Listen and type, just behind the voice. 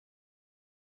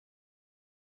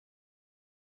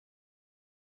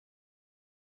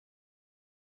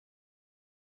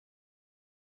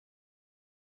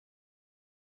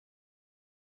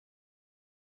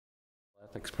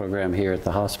Bioethics program here at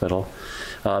the hospital.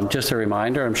 Just a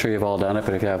reminder, I'm sure you've all done it,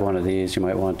 but if you have one of these, you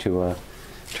might want to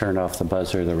turn off the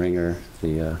buzzer, the ringer.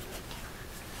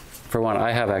 For one,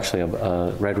 I have actually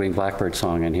a red-winged blackbird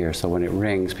song in here, so when it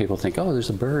rings, people think, oh, there's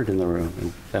a bird in the room,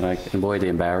 and then I avoid the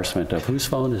embarrassment of whose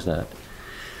phone is that?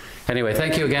 Anyway,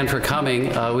 thank you again for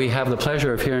coming. We have the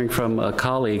pleasure of hearing from a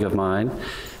colleague of mine,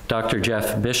 Dr.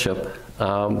 Jeff Bishop.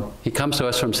 He comes to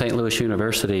us from St. Louis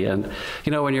University, and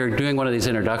you know, when you're doing one of these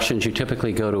introductions, you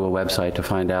typically go to a website to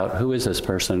find out who is this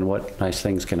person and what nice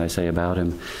things can I say about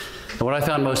him. And what I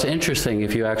found most interesting,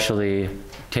 if you actually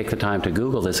take the time to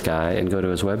Google this guy and go to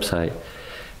his website,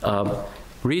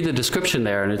 read the description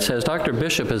there, and it says, Dr.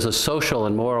 Bishop is a social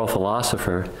and moral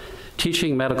philosopher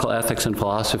teaching medical ethics and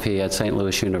philosophy at St.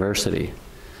 Louis University.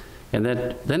 And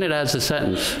then it adds a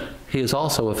sentence, he is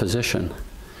also a physician,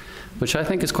 which I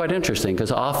think is quite interesting,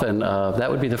 because often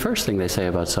that would be the first thing they say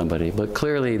about somebody. But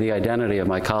clearly the identity of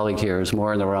my colleague here is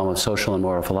more in the realm of social and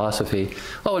moral philosophy.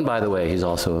 Oh, and by the way, he's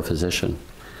also a physician.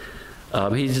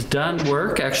 He's done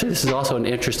work, actually this is also an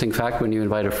interesting fact, when you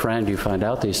invite a friend you find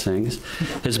out these things.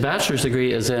 His bachelor's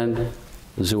degree is in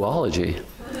zoology.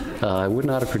 I would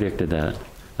not have predicted that.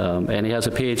 And he has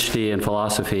a PhD in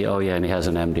philosophy, oh yeah, and he has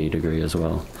an MD degree as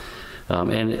well.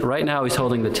 And right now he's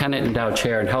holding the Tenet Endowed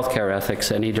Chair in Healthcare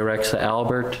Ethics, and he directs the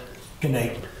Albert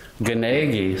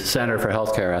Ganegi Center for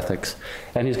Healthcare Ethics.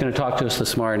 And he's going to talk to us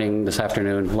this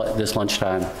afternoon, this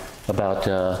lunchtime, about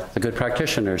the good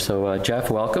practitioner. So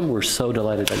Jeff, welcome. We're so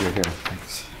delighted that you're here.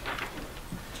 Thanks.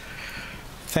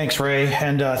 Thanks, Ray,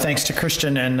 and thanks to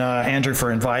Christian and Andrew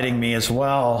for inviting me as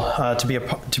well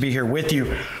to be here with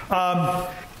you.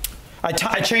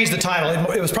 I changed the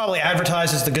title. It was probably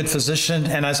advertised as The Good Physician,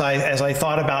 and as I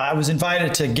thought about it, I was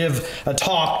invited to give a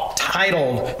talk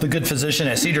titled The Good Physician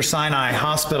at Cedars-Sinai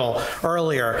Hospital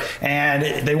earlier,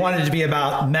 and they wanted it to be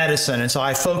about medicine, and so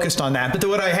I focused on that. But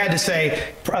what I had to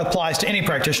say applies to any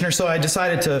practitioner, so I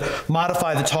decided to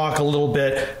modify the talk a little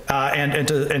bit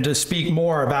and to speak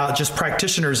more about just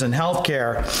practitioners in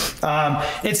healthcare. I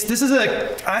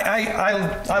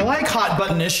like hot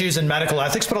button issues in medical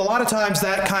ethics, but a lot of times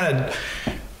that kind of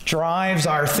drives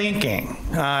our thinking.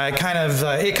 It kind of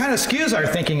skews our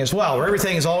thinking as well, where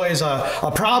everything is always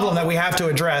a problem that we have to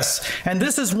address. And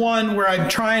this is one where I'm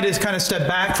trying to kind of step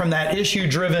back from that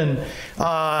issue-driven,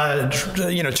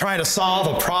 trying to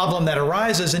solve a problem that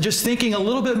arises, and just thinking a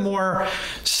little bit more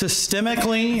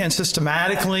systemically and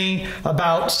systematically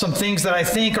about some things that I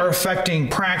think are affecting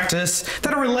practice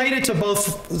that are related to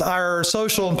both our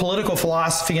social and political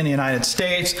philosophy in the United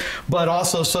States, but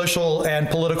also social and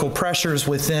political pressures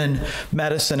within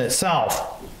medicine itself.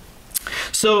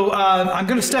 So I'm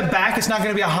going to step back. It's not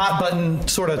going to be a hot button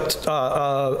sort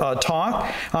of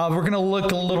talk. We're going to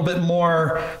look a little bit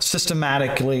more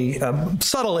systematically,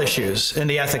 subtle issues in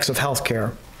the ethics of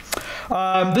healthcare.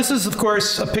 This is, of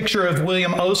course, a picture of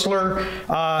William Osler,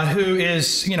 who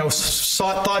is,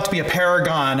 thought to be a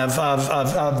paragon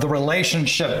of the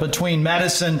relationship between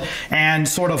medicine and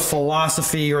sort of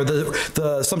philosophy, or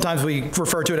sometimes we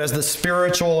refer to it as the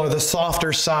spiritual or the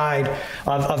softer side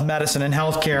of medicine and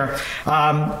healthcare.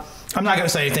 I'm not going to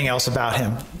say anything else about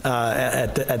him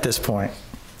at this point.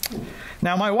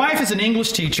 Now, my wife is an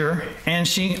English teacher, and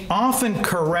she often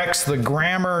corrects the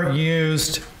grammar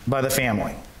used by the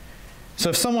family. So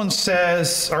if someone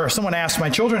says, or if someone asks my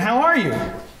children, how are you?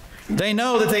 They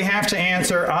know that they have to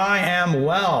answer, I am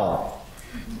well.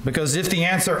 Because if the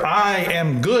answer, I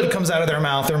am good, comes out of their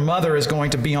mouth, their mother is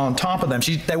going to be on top of them.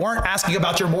 They weren't asking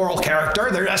about your moral character,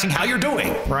 they're asking how you're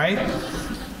doing, right?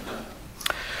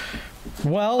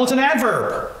 Well, it's an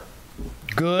adverb.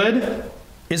 Good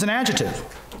is an adjective.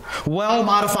 Well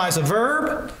modifies a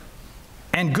verb,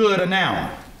 and good a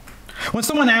noun. When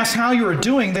someone asks how you are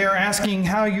doing, they are asking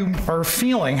how you are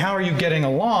feeling, how are you getting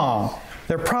along.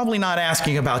 They're probably not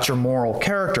asking about your moral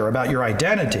character, about your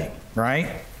identity,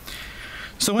 right?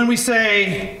 So when we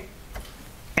say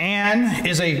Anne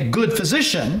is a good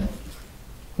physician,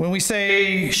 when we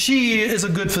say she is a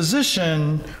good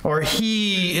physician or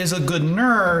he is a good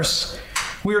nurse,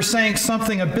 we are saying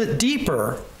something a bit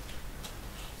deeper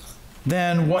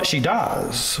than what she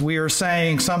does. We are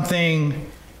saying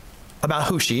something about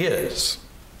who she is.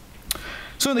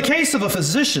 So in the case of a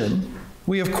physician,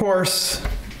 we of course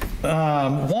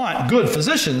want good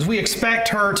physicians. We expect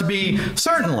her to be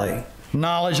certainly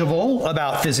knowledgeable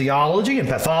about physiology and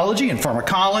pathology and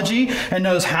pharmacology, and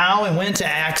knows how and when to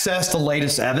access the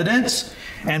latest evidence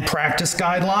and practice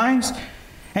guidelines.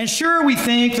 And sure, we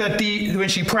think that when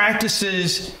she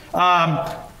practices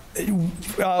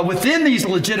within these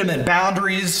legitimate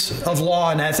boundaries of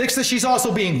law and ethics, that she's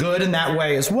also being good in that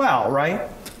way as well, right?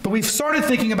 But we've started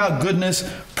thinking about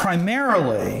goodness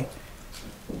primarily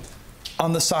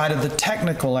on the side of the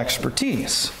technical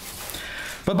expertise.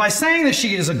 But by saying that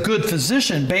she is a good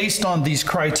physician based on these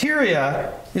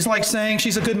criteria is like saying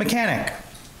she's a good mechanic.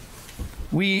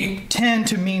 We tend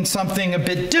to mean something a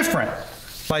bit different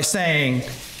by saying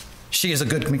she is a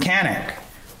good mechanic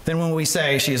than when we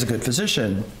say she is a good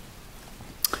physician.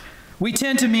 We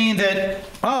tend to mean that,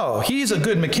 oh, he's a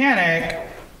good mechanic,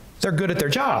 they're good at their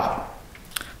job.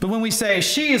 But when we say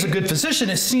she is a good physician,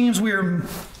 it seems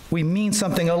we mean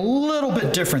something a little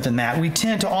bit different than that. We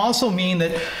tend to also mean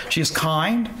that she is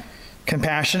kind,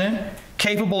 compassionate,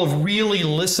 capable of really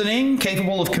listening,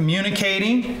 capable of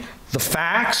communicating the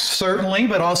facts, certainly,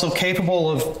 but also capable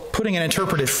of putting an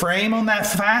interpretive frame on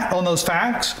those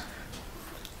facts,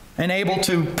 and able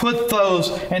to put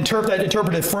that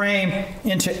interpretive frame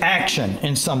into action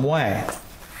in some way.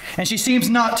 And she seems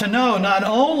not to know not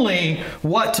only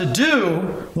what to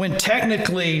do when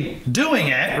technically doing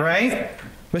it, right?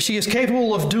 But she is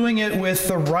capable of doing it with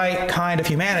the right kind of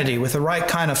humanity, with the right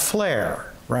kind of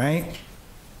flair, right?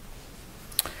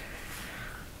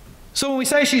 So when we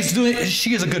say she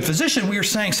is a good physician, we are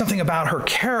saying something about her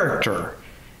character.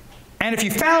 And if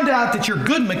you found out that your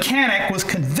good mechanic was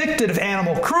convicted of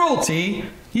animal cruelty,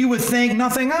 you would think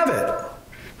nothing of it.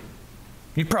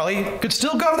 You probably could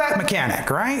still go to that mechanic,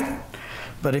 right?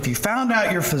 But if you found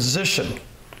out your physician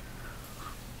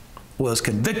was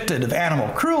convicted of animal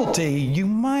cruelty, you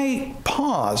might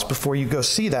pause before you go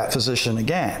see that physician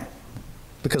again,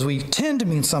 because we tend to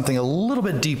mean something a little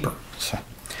bit deeper.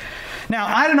 Now,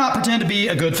 I do not pretend to be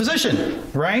a good physician,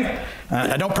 right?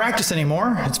 I don't practice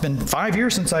anymore. It's been 5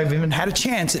 years since I've even had a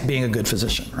chance at being a good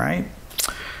physician, right?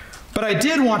 But I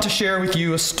did want to share with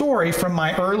you a story from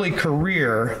my early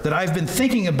career that I've been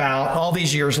thinking about all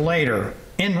these years later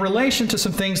in relation to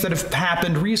some things that have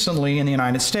happened recently in the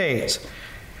United States.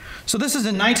 So this is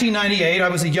in 1998. I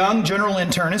was a young general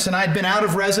internist, and I'd been out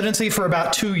of residency for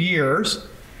about 2 years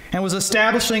and was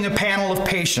establishing a panel of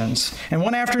patients. And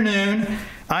one afternoon,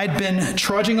 I'd been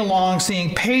trudging along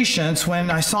seeing patients when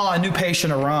I saw a new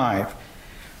patient arrive.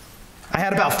 I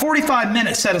had about 45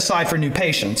 minutes set aside for new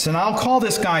patients, and I'll call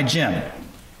this guy Jim.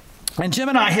 And Jim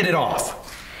and I hit it off.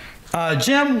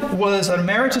 Jim was an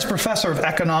emeritus professor of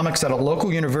economics at a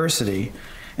local university,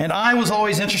 and I was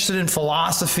always interested in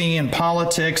philosophy and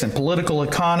politics and political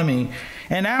economy.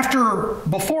 And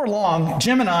before long,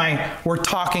 Jim and I were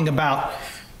talking about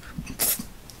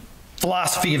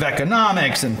philosophy of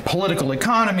economics and political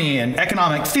economy and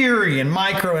economic theory and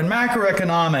micro and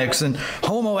macroeconomics and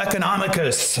homo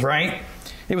economicus, right?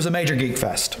 It was a major geek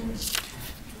fest.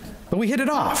 But we hit it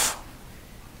off.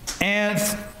 And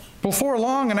before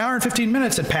long, an hour and 15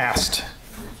 minutes had passed.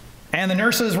 And the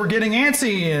nurses were getting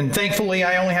antsy, and thankfully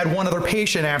I only had one other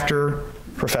patient after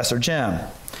Professor Jim.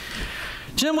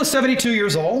 Jim was 72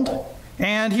 years old,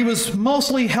 and he was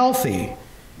mostly healthy.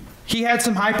 He had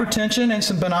some hypertension and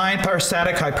some benign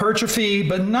parastatic hypertrophy,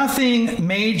 but nothing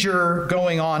major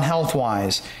going on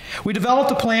health-wise. We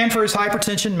developed a plan for his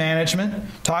hypertension management,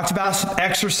 talked about some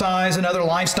exercise and other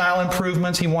lifestyle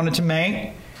improvements he wanted to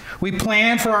make. We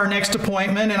planned for our next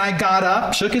appointment, and I got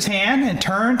up, shook his hand, and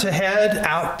turned to head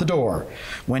out the door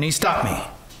when he stopped me.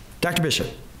 Dr. Bishop,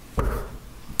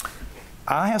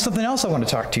 I have something else I want to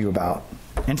talk to you about.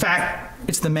 In fact,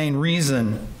 it's the main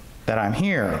reason that I'm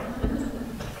here.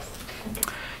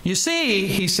 You see,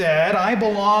 he said, I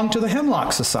belong to the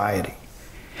Hemlock Society.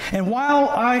 And while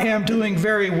I am doing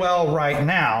very well right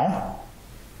now,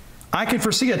 I can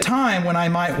foresee a time when I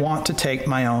might want to take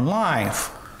my own life.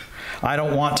 I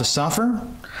don't want to suffer.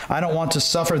 I don't want to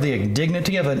suffer the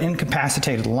indignity of an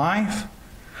incapacitated life.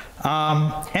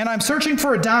 And I'm searching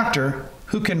for a doctor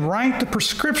who can write the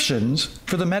prescriptions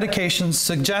for the medications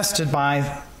suggested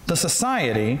by the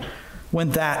society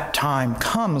when that time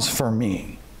comes for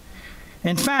me.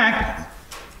 In fact,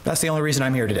 that's the only reason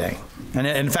I'm here today. And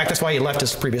in fact, that's why he left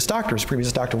his previous doctor. His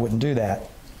previous doctor wouldn't do that.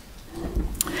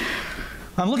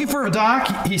 I'm looking for a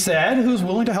doc, he said, who's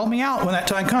willing to help me out when that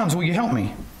time comes. Will you help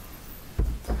me?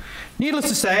 Needless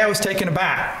to say, I was taken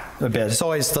aback a bit. It's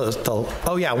always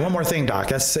oh yeah, one more thing, doc.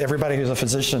 That's everybody who's a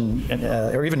physician,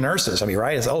 or even nurses, I mean,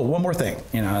 right? It's, oh, one more thing.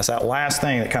 You know, it's that last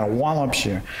thing that kind of wallops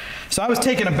you. So I was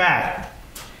taken aback.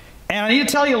 And I need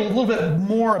to tell you a little bit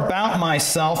more about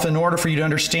myself in order for you to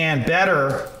understand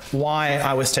better why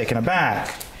I was taken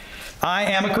aback. I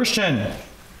am a Christian.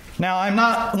 Now, I'm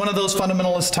not one of those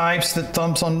fundamentalist types that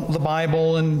thumps on the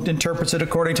Bible and interprets it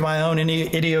according to my own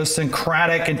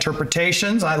idiosyncratic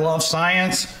interpretations. I love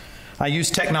science. I use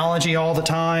technology all the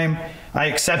time. I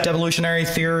accept evolutionary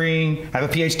theory. I have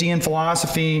a PhD in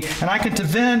philosophy, and I can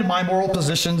defend my moral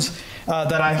positions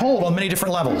that I hold on many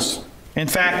different levels. In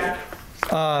fact,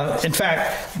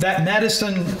 that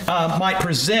medicine might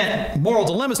present moral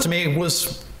dilemmas to me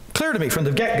was clear to me from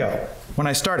the get-go when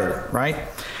I started, right?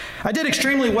 I did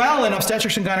extremely well in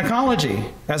obstetrics and gynecology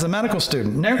as a medical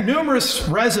student. Numerous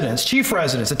residents, chief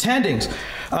residents, attendings,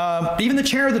 even the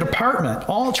chair of the department,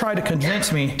 all tried to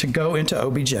convince me to go into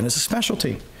OB-GYN as a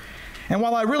specialty. And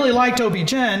while I really liked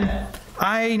OB-GYN,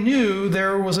 I knew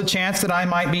there was a chance that I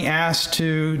might be asked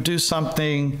to do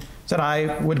something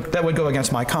that would go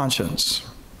against my conscience,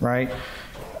 right?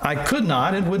 I could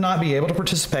not and would not be able to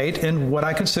participate in what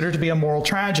I consider to be a moral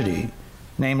tragedy,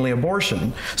 namely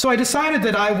abortion. So I decided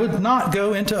that I would not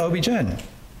go into OB-GYN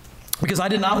because I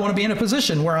did not want to be in a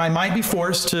position where I might be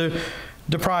forced to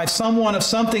deprive someone of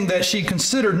something that she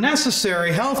considered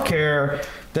necessary health care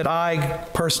that I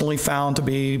personally found to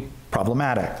be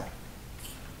problematic.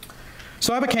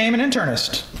 So I became an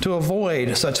internist to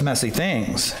avoid such messy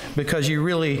things, because you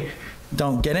really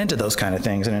don't get into those kind of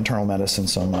things in internal medicine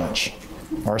so much,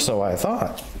 or so I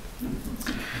thought.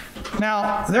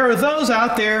 Now, there are those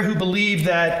out there who believe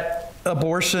that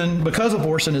abortion, because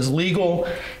abortion is legal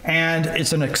and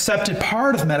it's an accepted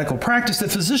part of medical practice,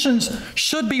 that physicians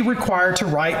should be required to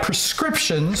write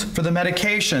prescriptions for the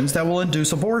medications that will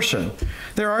induce abortion.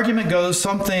 Their argument goes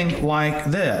something like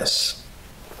this.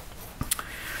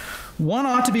 One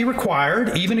ought to be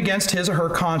required, even against his or her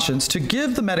conscience, to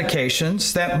give the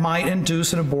medications that might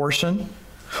induce an abortion,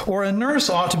 or a nurse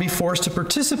ought to be forced to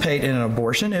participate in an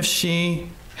abortion if she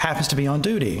happens to be on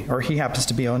duty, or he happens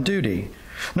to be on duty.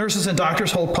 Nurses and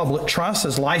doctors hold public trust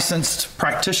as licensed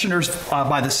practitioners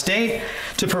by the state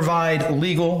to provide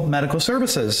legal medical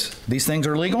services. These things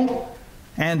are legal,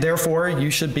 and therefore you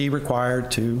should be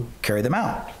required to carry them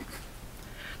out.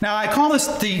 Now, I call this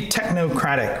the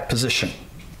technocratic position.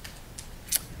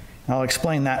 I'll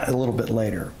explain that a little bit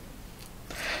later.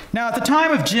 Now, at the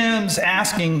time of Jim's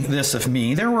asking this of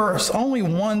me, there was only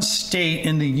one state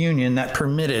in the Union that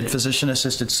permitted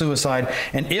physician-assisted suicide,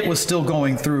 and it was still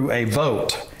going through a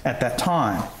vote at that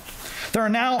time. There are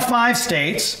now 5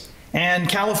 states, and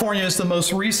California is the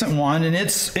most recent one, and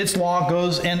its law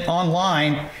goes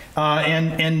online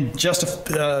in just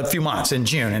a few months, in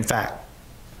June, in fact.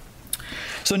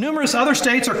 So numerous other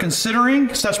states are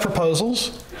considering such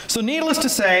proposals. So needless to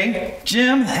say,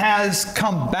 Jim has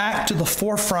come back to the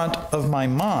forefront of my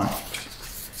mind.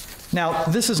 Now,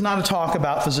 this is not a talk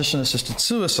about physician-assisted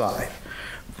suicide.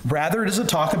 Rather, it is a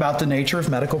talk about the nature of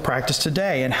medical practice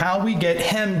today and how we get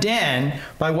hemmed in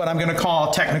by what I'm going to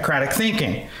call technocratic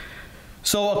thinking.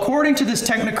 So according to this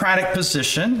technocratic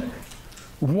position,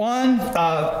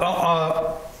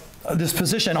 this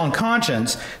position on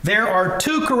conscience, there are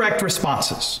 2 correct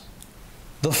responses.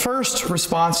 The first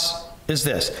response is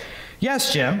this.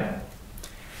 Yes, Jim,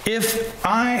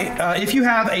 if you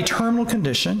have a terminal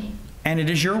condition and it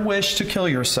is your wish to kill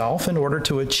yourself in order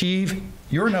to achieve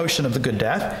your notion of the good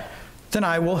death, then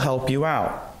I will help you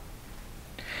out.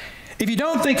 If you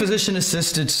don't think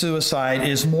physician-assisted suicide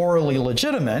is morally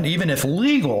legitimate, even if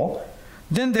legal,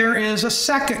 then there is a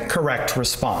second correct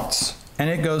response. And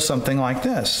it goes something like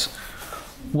this.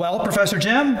 Well, Professor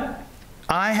Jim,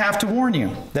 I have to warn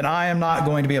you that I am not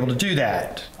going to be able to do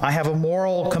that. I have a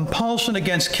moral compulsion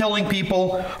against killing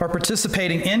people or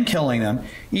participating in killing them,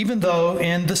 even though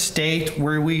in the state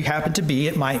where we happen to be,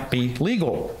 it might be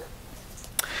legal.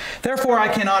 Therefore, I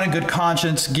cannot in good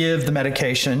conscience give the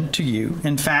medication to you.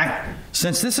 In fact,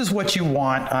 since this is what you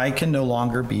want, I can no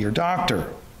longer be your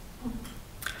doctor.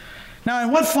 Now,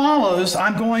 in what follows,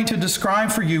 I'm going to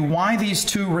describe for you why these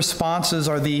 2 responses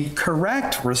are the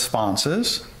correct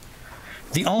responses,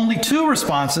 the only 2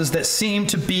 responses that seem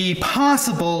to be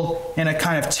possible in a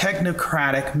kind of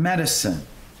technocratic medicine,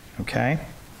 okay?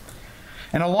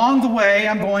 And along the way,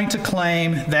 I'm going to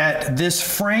claim that this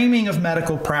framing of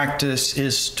medical practice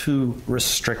is too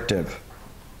restrictive.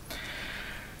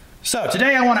 So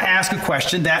today I want to ask a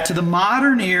question that to the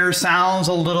modern ear sounds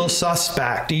a little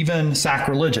suspect, even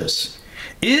sacrilegious.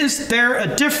 Is there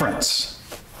a difference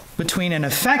between an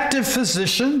effective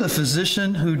physician, the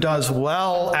physician who does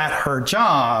well at her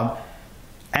job,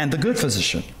 and the good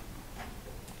physician?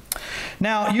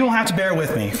 Now, you'll have to bear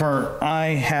with me, for I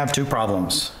have 2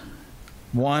 problems.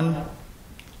 One,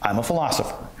 I'm a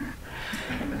philosopher.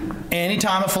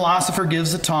 Anytime a philosopher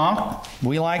gives a talk,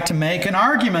 we like to make an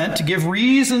argument to give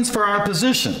reasons for our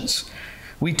positions.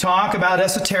 We talk about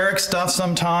esoteric stuff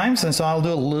sometimes, and so I'll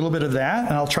do a little bit of that,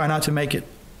 and I'll try not to make it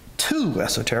too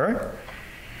esoteric.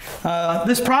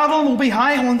 This problem will be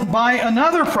heightened by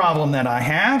another problem that I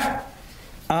have.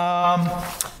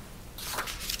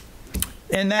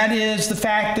 And that is the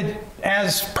fact that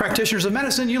as practitioners of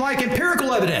medicine, you like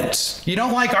empirical evidence. You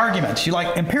don't like arguments. You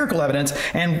like empirical evidence.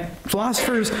 And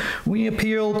philosophers, we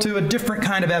appeal to a different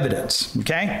kind of evidence,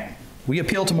 okay? We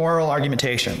appeal to moral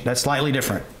argumentation. That's slightly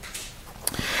different.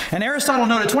 And Aristotle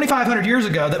noted 2,500 years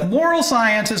ago that moral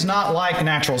science is not like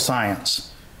natural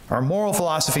science. Or moral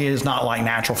philosophy is not like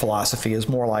natural philosophy, is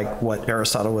more like what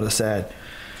Aristotle would have said.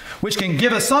 Which can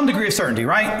give us some degree of certainty,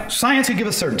 right? Science can give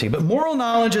us certainty, but moral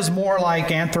knowledge is more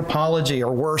like anthropology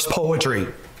or worse, poetry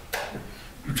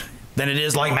than it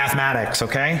is like mathematics,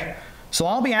 okay? So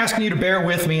I'll be asking you to bear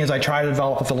with me as I try to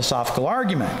develop a philosophical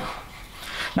argument.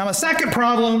 Now, my second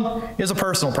problem is a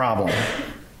personal problem.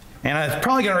 And it's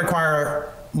probably going to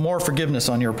require more forgiveness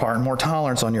on your part and more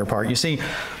tolerance on your part. You see,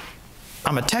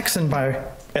 I'm a Texan by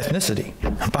ethnicity,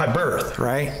 by birth,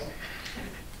 right?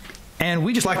 And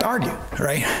we just like to argue,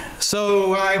 right?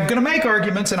 So I'm going to make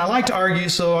arguments, and I like to argue,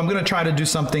 so I'm going to try to do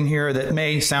something here that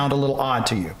may sound a little odd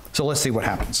to you. So let's see what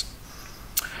happens.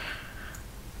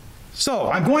 So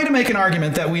I'm going to make an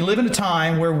argument that we live in a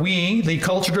time where we, the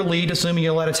cultural elite, assuming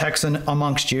you'll let a Texan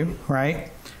amongst you,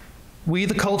 right? We,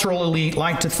 the cultural elite,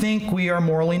 like to think we are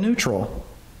morally neutral,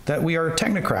 that we are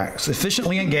technocrats,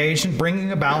 efficiently engaged in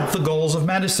bringing about the goals of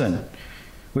medicine.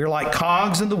 We are like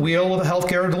cogs in the wheel of a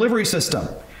healthcare delivery system.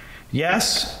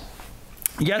 Yes,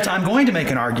 yet I'm going to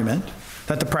make an argument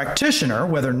that the practitioner,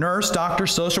 whether nurse, doctor,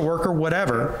 social worker,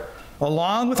 whatever,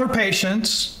 along with her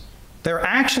patients, they're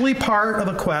actually part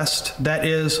of a quest that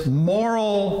is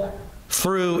moral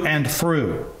through and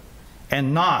through,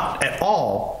 and not at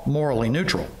all morally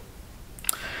neutral.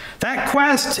 That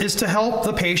quest is to help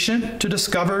the patient to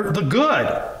discover the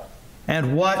good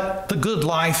and what the good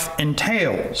life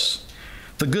entails.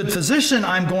 The good physician,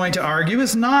 I'm going to argue,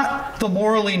 is not the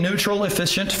morally neutral,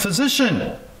 efficient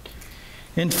physician.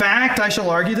 In fact, I shall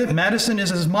argue that medicine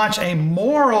is as much a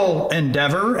moral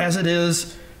endeavor as it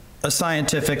is a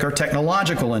scientific or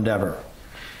technological endeavor.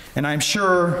 And I'm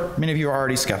sure many of you are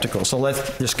already skeptical, so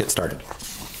let's just get started.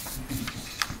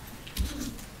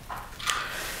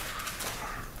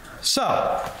 So,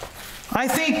 I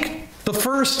think the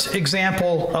first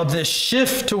example of this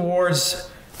shift towards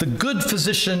the good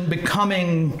physician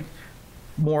becoming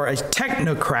more a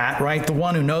technocrat, right? The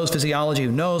one who knows physiology,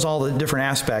 who knows all the different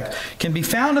aspects, can be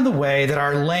found in the way that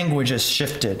our language has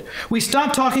shifted. We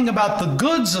stopped talking about the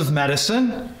goods of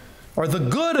medicine, or the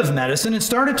good of medicine, and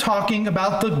started talking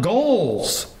about the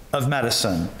goals of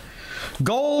medicine.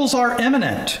 Goals are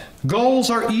imminent.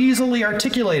 Goals are easily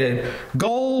articulated.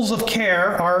 Goals of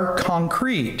care are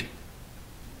concrete.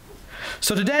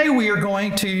 So today we are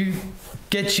going to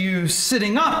get you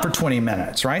sitting up for 20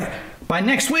 minutes, right? By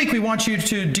next week, we want you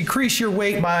to decrease your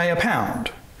weight by a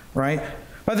pound, right?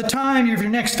 By the time of your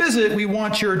next visit, we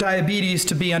want your diabetes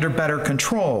to be under better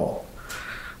control.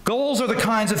 Goals are the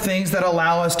kinds of things that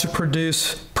allow us to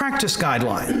produce practice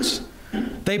guidelines.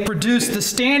 They produce the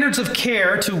standards of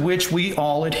care to which we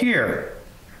all adhere.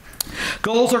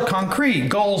 Goals are concrete,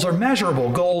 goals are measurable,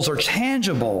 goals are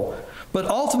tangible, but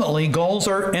ultimately goals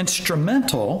are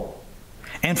instrumental.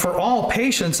 And for all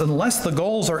patients, unless the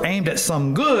goals are aimed at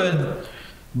some good,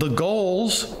 the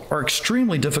goals are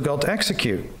extremely difficult to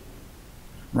execute,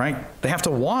 right? They have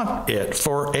to want it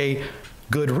for a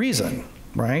good reason,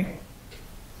 right?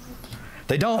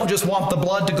 They don't just want the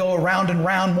blood to go around and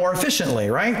round more efficiently,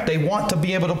 right? They want to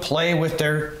be able to play with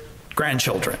their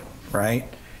grandchildren, right?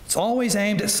 It's always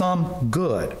aimed at some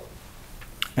good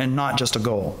and not just a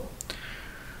goal.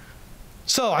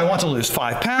 So I want to lose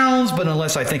 5 pounds, but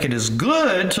unless I think it is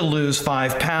good to lose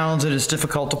 5 pounds, it is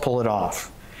difficult to pull it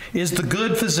off. Is the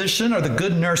good physician or the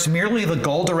good nurse merely the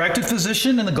goal-directed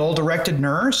physician and the goal-directed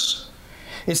nurse?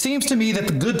 It seems to me that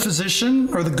the good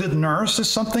physician or the good nurse is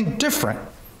something different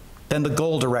than the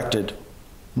goal-directed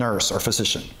nurse or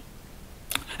physician.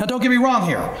 Now, don't get me wrong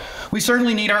here. We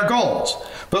certainly need our goals,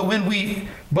 but when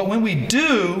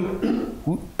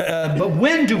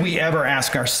do we ever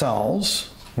ask ourselves,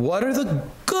 what are the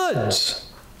goods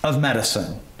of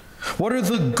medicine? What are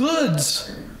the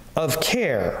goods of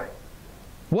care?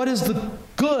 What is the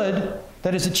good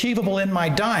that is achievable in my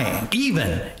dying,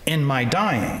 even in my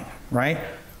dying, right?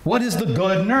 What is the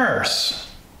good nurse?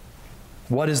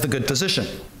 What is the good physician?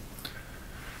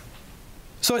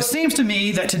 So it seems to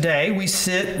me that today we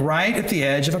sit right at the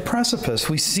edge of a precipice.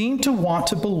 We seem to want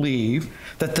to believe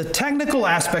that the technical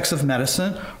aspects of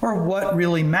medicine are what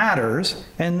really matters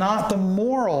and not the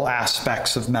moral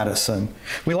aspects of medicine.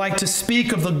 We like to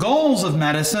speak of the goals of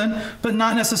medicine, but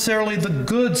not necessarily the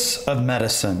goods of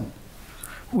medicine.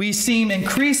 We seem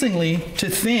increasingly to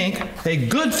think a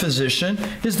good physician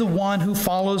is the one who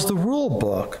follows the rule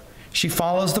book She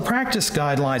follows the practice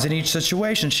guidelines in each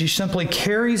situation. She simply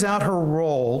carries out her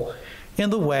role in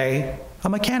the way a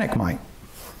mechanic might.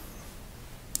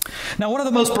 Now, one of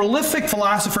the most prolific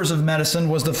philosophers of medicine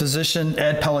was the physician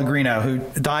Ed Pellegrino, who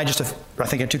died I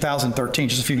think in 2013,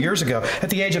 just a few years ago, at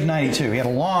the age of 92. He had a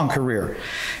long career.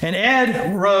 And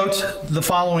Ed wrote the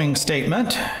following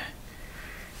statement: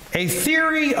 "A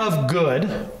theory of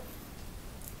good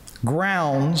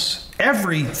grounds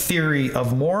every theory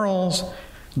of morals,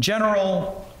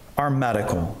 general or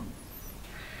medical."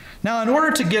 Now, in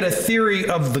order to get a theory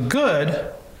of the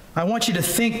good, I want you to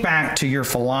think back to your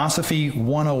Philosophy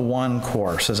 101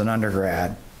 course as an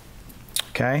undergrad.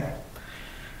 Okay?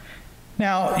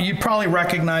 Now, you probably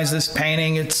recognize this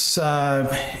painting. It's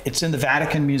in the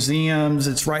Vatican museums.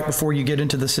 It's right before you get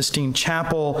into the Sistine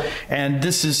Chapel. And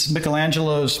this is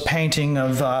Michelangelo's painting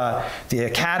of the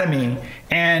Academy.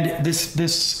 And this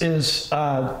is,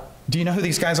 do you know who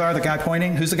these guys are, the guy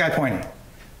pointing? Who's the guy pointing?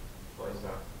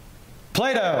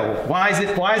 Plato. Why is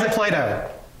it Plato?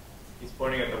 He's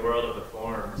pointing at the world of the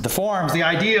forms. The forms, the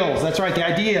ideals. That's right, the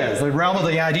ideas, the realm of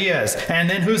the ideas. And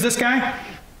then who's this guy?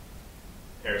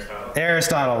 Aristotle.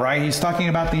 Aristotle, right? He's talking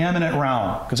about the immanent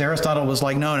realm, because Aristotle was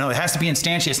like, no, it has to be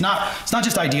instantiated. It's not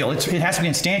just ideal. It has to be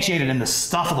instantiated in the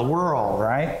stuff of the world,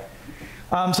 right?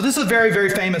 So this is a very, very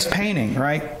famous painting,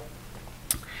 right?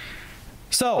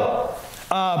 So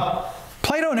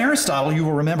Plato and Aristotle, you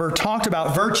will remember, talked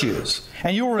about virtues.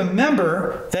 And you will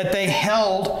remember that they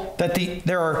held that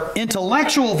there are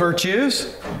intellectual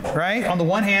virtues, right, on the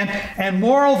one hand, and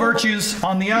moral virtues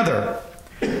on the other.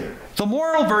 The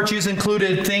moral virtues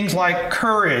included things like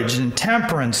courage and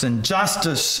temperance and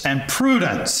justice and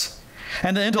prudence.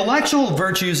 And the intellectual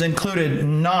virtues included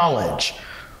knowledge,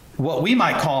 what we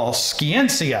might call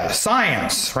scientia,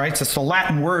 science, right? It's the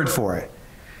Latin word for it,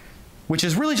 which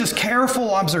is really just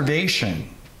careful observation.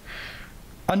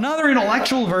 Another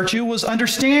intellectual virtue was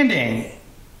understanding,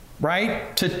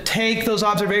 right? To take those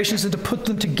observations and to put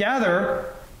them together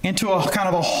into a kind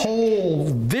of a whole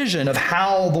vision of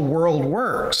how the world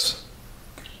works.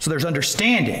 So there's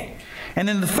understanding. And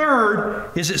then the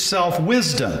third is itself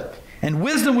wisdom. And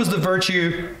wisdom was the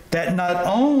virtue that not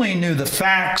only knew the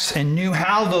facts and knew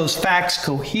how those facts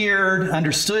cohered,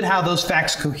 understood how those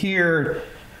facts cohered,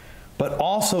 but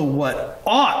also what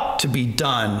ought to be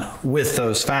done with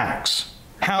those facts.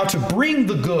 How to bring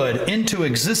the good into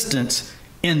existence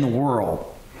in the world.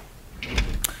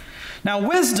 Now,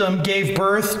 wisdom gave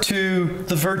birth to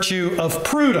the virtue of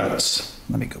prudence.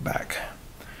 Let me go back.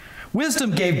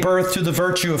 Wisdom gave birth to the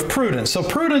virtue of prudence. So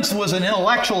prudence was an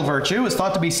intellectual virtue. It was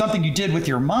thought to be something you did with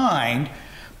your mind,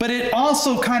 but it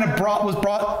also kind of was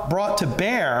brought to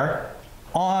bear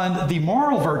on the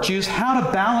moral virtues, how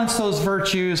to balance those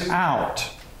virtues out,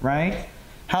 right?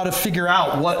 How to figure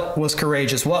out what was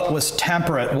courageous, what was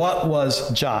temperate, what was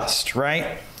just,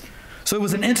 right? So it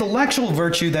was an intellectual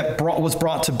virtue that was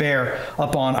brought to bear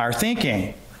upon our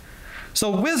thinking. So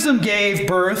wisdom gave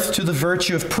birth to the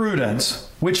virtue of prudence,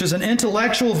 which is an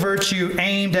intellectual virtue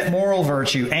aimed at moral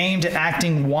virtue, aimed at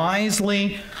acting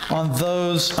wisely on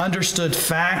those understood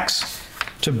facts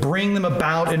to bring them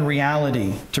about in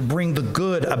reality, to bring the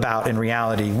good about in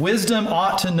reality. Wisdom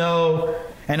ought to know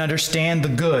and understand the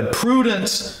good.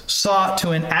 Prudence sought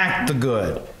to enact the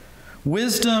good.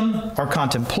 Wisdom or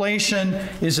contemplation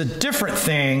is a different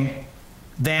thing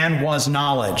than was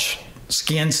knowledge,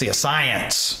 scientia,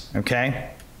 science,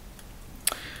 okay?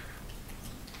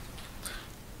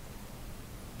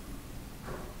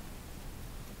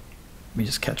 Let me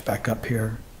just catch back up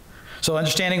here. So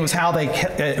understanding was how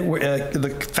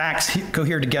the facts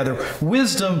cohered together.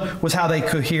 Wisdom was how they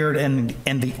cohered in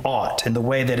the ought, in the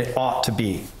way that it ought to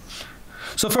be.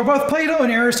 So for both Plato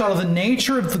and Aristotle, the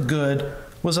nature of the good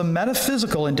was a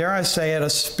metaphysical and, dare I say it, a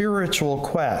spiritual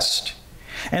quest.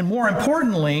 And more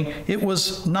importantly, it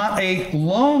was not a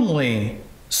lonely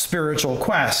spiritual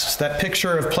quest. That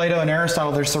picture of Plato and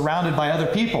Aristotle, they're surrounded by other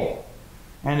people.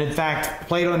 And in fact,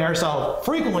 Plato and Aristotle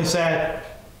frequently said,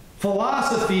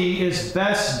 philosophy is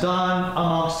best done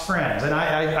amongst friends. And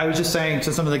I was just saying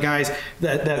to some of the guys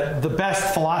that the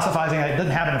best philosophizing, it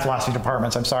doesn't happen in philosophy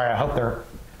departments. I'm sorry, I hope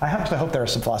there are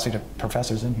some philosophy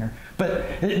professors in here. But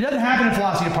it doesn't happen in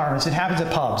philosophy departments. It happens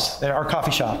at pubs or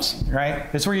coffee shops, right?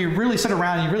 It's where you really sit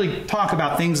around and you really talk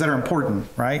about things that are important,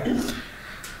 right?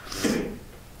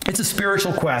 It's a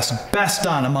spiritual quest, best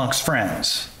done amongst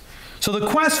friends. So the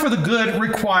quest for the good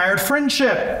required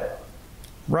friendship,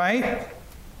 right?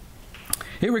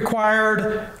 It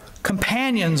required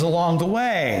companions along the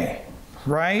way,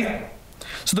 right?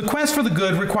 So the quest for the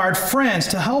good required friends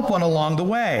to help one along the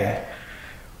way.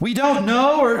 We don't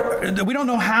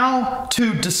know how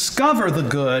to discover the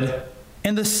good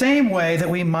in the same way that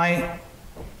we might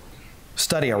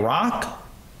study a rock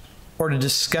or to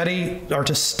study or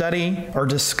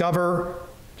discover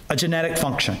a genetic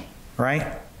function,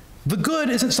 right? The good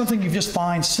isn't something you just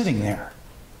find sitting there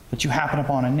that you happen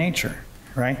upon in nature,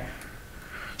 right?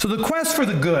 So the quest for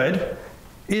the good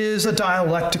is a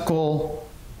dialectical,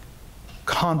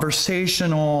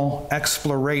 conversational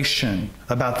exploration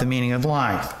about the meaning of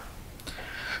life.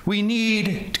 We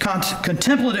need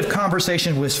contemplative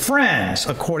conversation with friends,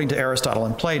 according to Aristotle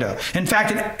and Plato. In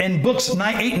fact, in books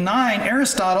 8 and 9,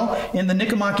 Aristotle, in the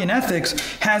Nicomachean Ethics,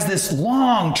 has this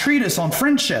long treatise on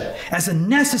friendship as a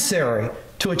necessary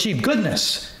to achieve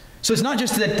goodness. So it's not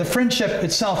just that the friendship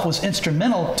itself was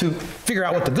instrumental to figure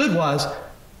out what the good was,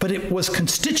 but it was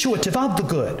constitutive of the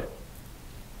good.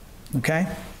 Okay?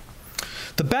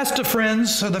 The best of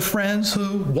friends are the friends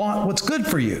who want what's good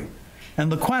for you. And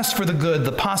the quest for the good,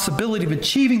 the possibility of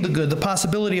achieving the good, the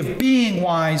possibility of being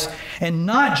wise and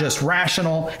not just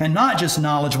rational and not just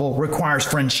knowledgeable requires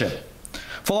friendship.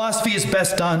 Philosophy is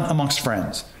best done amongst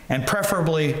friends, and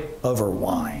preferably over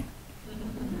wine.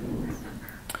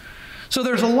 So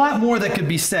there's a lot more that could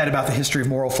be said about the history of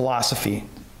moral philosophy.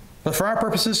 But for our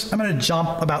purposes, I'm going to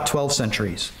jump about 12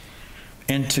 centuries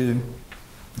into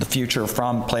the future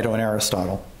from Plato and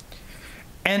Aristotle.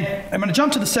 And I'm going to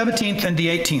jump to the 17th and the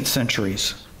 18th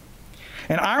centuries.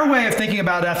 And our way of thinking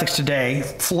about ethics today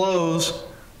flows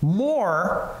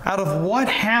more out of what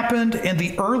happened in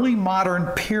the early modern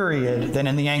period than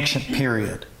in the ancient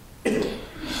period.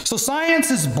 So science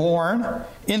is born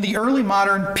in the early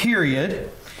modern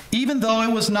period, even though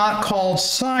it was not called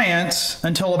science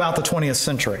until about the 20th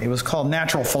century. It was called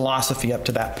natural philosophy up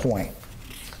to that point.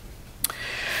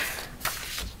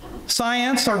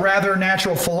 Science, or rather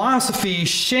natural philosophy,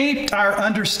 shaped our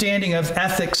understanding of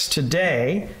ethics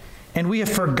today, and we have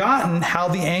forgotten how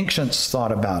the ancients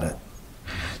thought about it.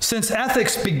 Since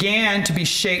ethics began to be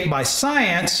shaped by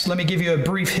science, let me give you a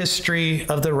brief history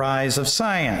of the rise of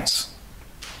science.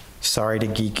 Sorry to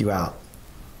geek you out.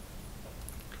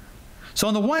 So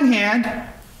on the one hand,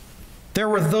 there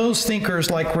were those thinkers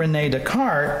like René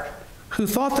Descartes who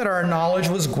thought that our knowledge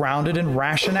was grounded in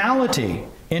rationality,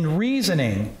 in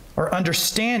reasoning, or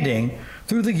understanding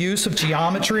through the use of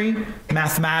geometry,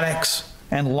 mathematics,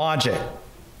 and logic.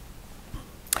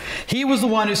 He was the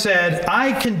one who said,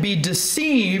 I can be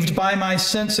deceived by my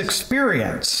sense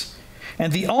experience,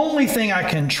 and the only thing I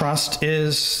can trust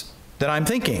is that I'm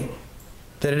thinking,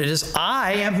 that it is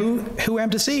I am who am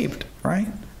deceived, right?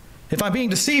 If I'm being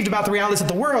deceived about the realities of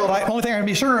the world, the only thing I can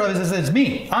be sure of is that it's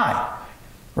me, I,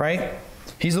 right?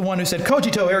 He's the one who said,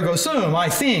 cogito ergo sum, I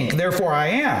think, therefore I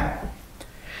am.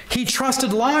 He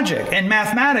trusted logic and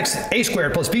mathematics, a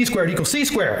squared plus b squared equals c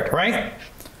squared, right?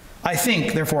 I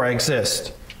think, therefore I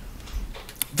exist.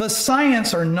 The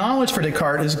science or knowledge for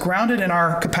Descartes is grounded in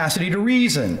our capacity to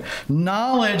reason.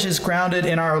 Knowledge is grounded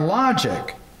in our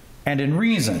logic and in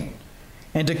reason.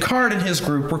 And Descartes and his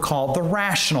group were called the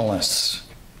rationalists.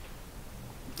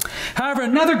 However,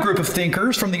 another group of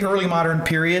thinkers from the early modern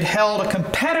period held a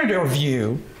competitor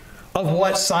view of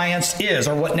what science is,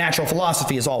 or what natural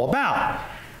philosophy is all about.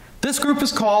 This group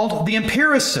is called the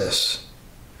empiricists.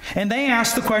 And they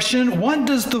ask the question, what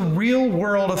does the real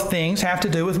world of things have to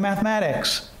do with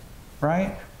mathematics?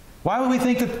 Right? Why would we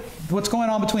think that what's going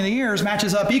on between the ears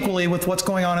matches up equally with what's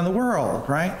going on in the world,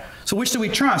 right? So which do we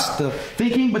trust? The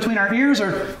thinking between our ears,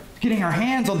 or getting our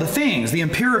hands on the things, the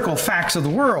empirical facts of the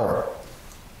world?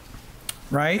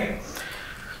 Right?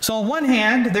 So on one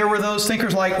hand, there were those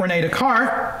thinkers like René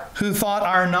Descartes who thought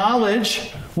our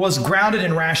knowledge was grounded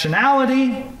in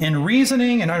rationality, in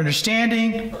reasoning, and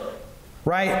understanding,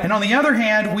 right? And on the other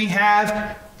hand, we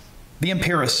have the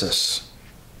empiricists.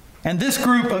 And this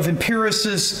group of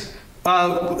empiricists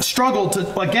struggled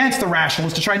against the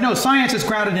rationalists to try, no, science is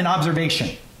grounded in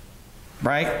observation,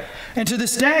 right? And to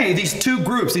this day, these two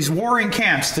groups, these warring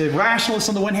camps, the rationalists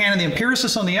on the one hand and the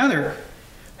empiricists on the other,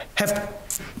 have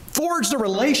forged a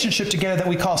relationship together that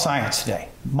we call science today.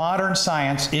 Modern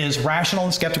science is rational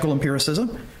and skeptical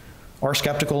empiricism, or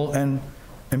skeptical and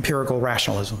empirical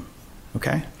rationalism,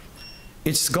 okay?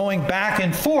 It's going back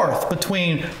and forth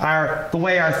between the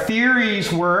way our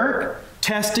theories work,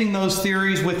 testing those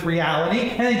theories with reality,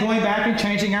 and then going back and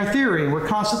changing our theory. We're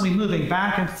constantly moving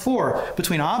back and forth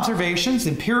between observations,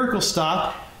 empirical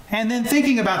stuff, and then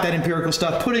thinking about that empirical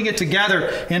stuff, putting it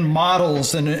together in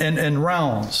models and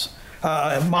realms,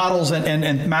 models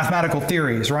and mathematical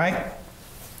theories, right?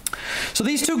 So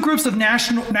these two groups of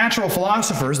natural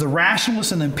philosophers, the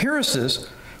rationalists and the empiricists,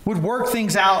 would work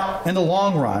things out in the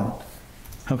long run,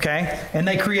 okay? And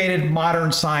they created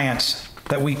modern science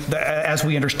as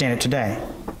we understand it today.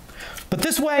 But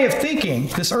this way of thinking,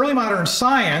 this early modern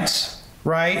science,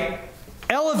 right,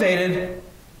 elevated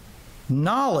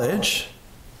knowledge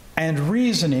and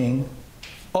reasoning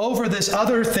over this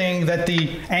other thing that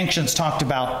the ancients talked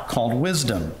about called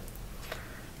wisdom,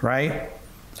 right?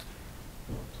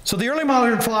 So the early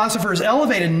modern philosophers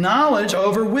elevated knowledge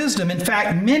over wisdom. In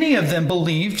fact, many of them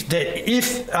believed that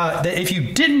if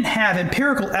you didn't have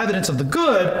empirical evidence of the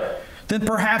good, then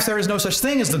perhaps there is no such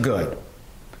thing as the good.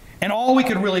 And all we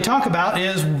could really talk about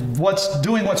is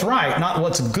doing what's right, not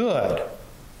what's good.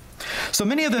 So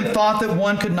many of them thought that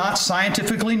one could not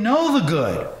scientifically know the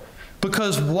good,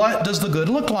 because what does the good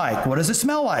look like? What does it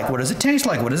smell like? What does it taste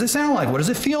like? What does it sound like? What does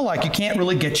it feel like? You can't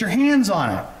really get your hands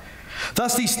on it.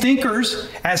 Thus, these thinkers,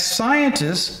 as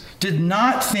scientists, did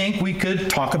not think we could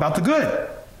talk about the good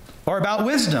or about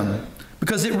wisdom,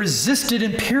 because it resisted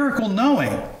empirical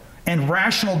knowing and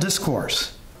rational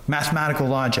discourse, mathematical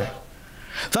logic.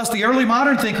 Thus, the early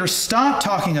modern thinkers stopped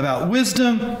talking about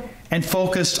wisdom and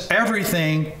focused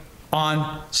everything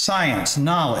on science,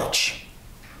 knowledge.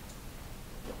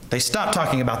 They stopped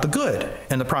talking about the good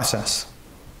in the process.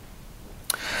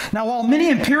 Now, while many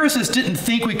empiricists didn't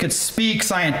think we could speak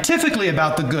scientifically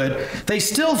about the good, they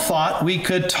still thought we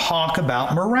could talk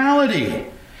about morality.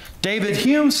 David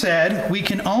Hume said, "We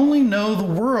can only know the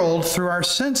world through our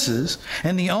senses,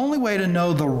 and the only way to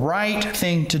know the right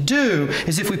thing to do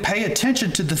is if we pay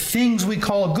attention to the things we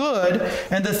call good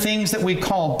and the things that we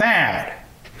call bad.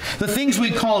 The things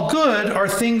we call good are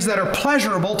things that are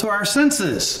pleasurable to our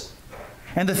senses,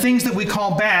 and the things that we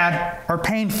call bad are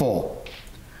painful."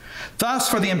 Thus,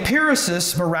 for the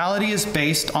empiricists, morality is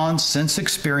based on sense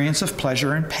experience of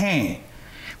pleasure and pain.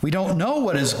 We don't know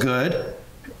what is good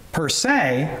per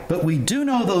se, but we do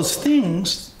know those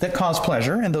things that cause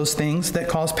pleasure and those things that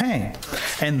cause pain.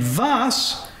 And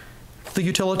thus, the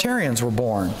utilitarians were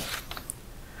born.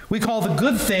 We call the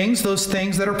good things those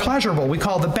things that are pleasurable. We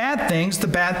call the bad things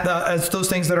as those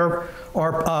things that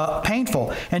are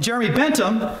painful. And Jeremy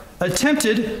Bentham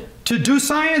attempted to do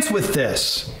science with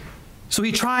this. So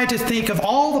he tried to think of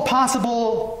all the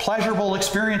possible pleasurable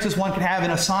experiences one could have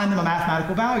and assign them a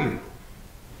mathematical value.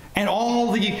 And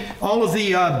all of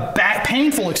the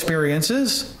painful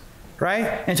experiences,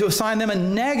 right? And to assign them a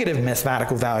negative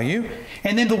mathematical value.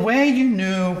 And then the way you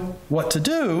knew what to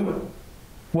do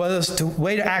was the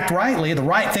way to act rightly. The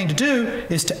right thing to do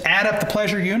is to add up the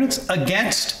pleasure units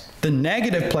against the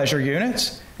negative pleasure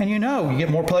units. And you get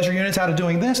more pleasure units out of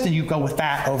doing this, then you go with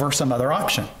that over some other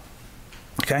option.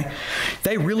 Okay?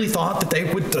 They really thought that they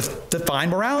would define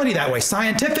morality that way,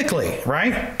 scientifically,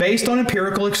 right? Based on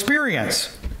empirical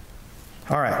experience.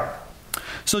 All right.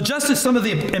 So just as some of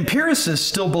the empiricists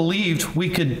still believed we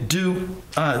could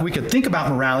think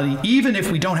about morality even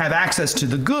if we don't have access to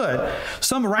the good,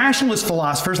 some rationalist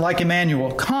philosophers like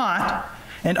Immanuel Kant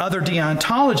and other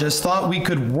deontologists thought we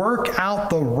could work out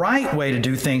the right way to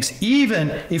do things even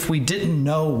if we didn't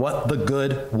know what the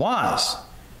good was.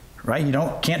 Right? You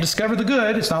can't discover the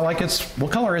good. It's not like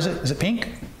what color is it? Is it pink?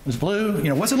 Is it blue?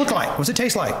 What's it look like? What's it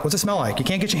taste like? What's it smell like? You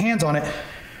can't get your hands on it.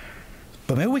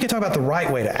 But maybe we can talk about the right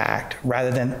way to act rather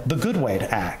than the good way to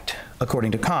act,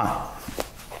 according to Kant.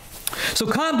 So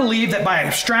Kant believed that by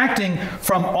abstracting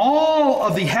from all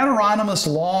of the heteronymous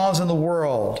laws in the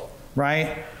world,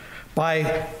 right?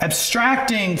 By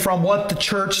abstracting from what the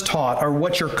church taught or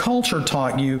what your culture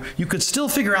taught you, you could still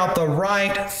figure out the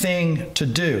right thing to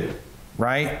do,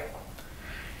 right?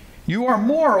 You are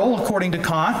moral, according to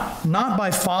Kant, not by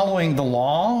following the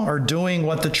law or doing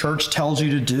what the church tells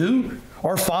you to do,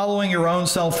 or following your own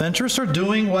self-interest, or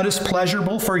doing what is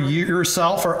pleasurable for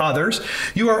yourself or others.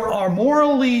 You're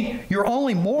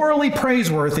only morally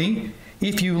praiseworthy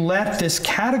if you let this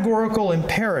categorical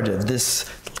imperative, this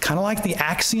kind of like the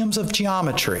axioms of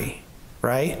geometry,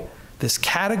 right? This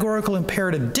categorical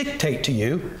imperative dictate to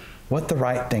you what the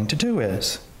right thing to do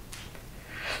is.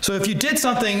 So if you did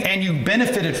something and you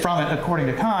benefited from it, according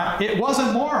to Kant, it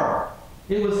wasn't moral.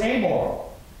 It was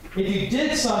amoral. If you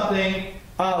did something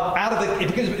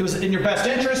because it was in your best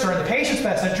interest or in the patient's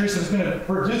best interest, it was going to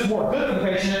produce more good for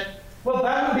the patient, well,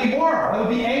 that would be moral. That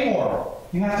would be amoral.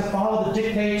 You have to follow the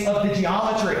dictates of the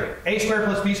geometry. A squared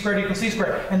plus b squared equals c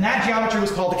squared. And that geometry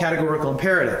was called the categorical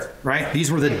imperative, right?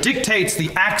 These were the dictates,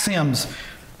 the axioms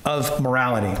of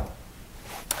morality.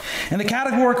 And the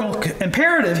categorical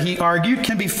imperative, he argued,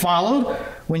 can be followed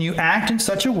when you act in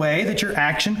such a way that your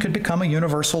action could become a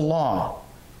universal law,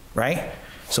 right?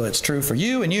 So it's true for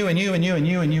you and you and you and you and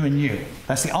you and you and you.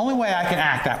 That's the only way I can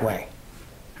act that way,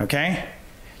 okay?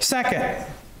 Second,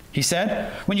 He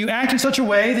said, when you act in such a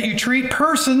way that you treat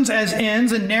persons as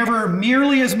ends and never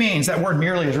merely as means. That word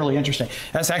merely is really interesting.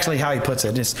 That's actually how he puts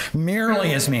it. It's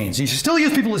merely as means. You should still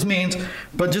use people as means,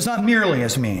 but just not merely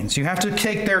as means. You have to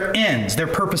take their ends, their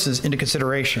purposes into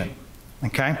consideration.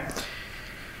 Okay?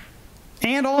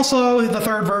 And also, the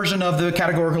third version of the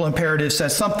categorical imperative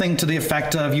says something to the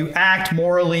effect of you act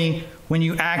morally when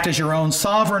you act as your own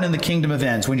sovereign in the kingdom of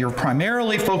ends, when you're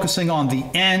primarily focusing on the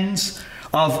ends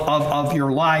of your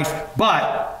life,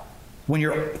 but when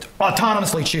you're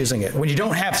autonomously choosing it, when you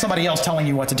don't have somebody else telling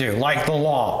you what to do, like the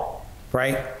law,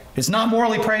 right? It's not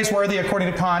morally praiseworthy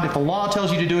according to Kant if the law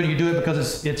tells you to do it, you do it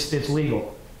because it's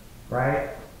legal, right?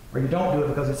 Or you don't do it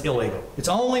because it's illegal. It's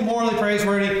only morally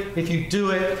praiseworthy if you do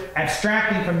it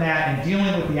abstracting from that and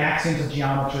dealing with the axioms of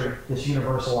geometry, this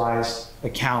universalized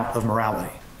account of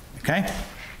morality, okay?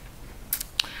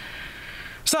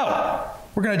 So,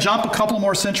 we're going to jump a couple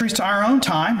more centuries to our own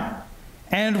time,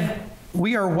 and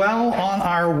we are well on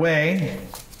our way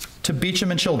to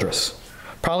Beecham and Childress,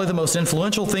 probably the most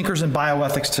influential thinkers in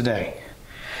bioethics today.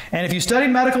 And if you studied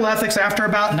medical ethics after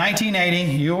about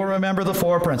 1980, you will remember the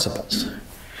 4 principles.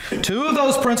 2 of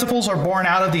those principles are born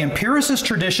out of the empiricist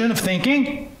tradition of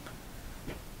thinking.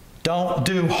 Don't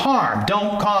do harm,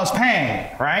 don't cause pain,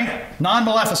 right?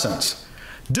 Non-maleficence.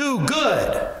 Do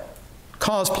good,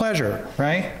 cause pleasure,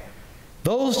 right?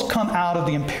 Those come out of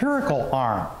the empirical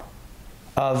arm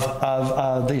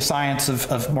of the science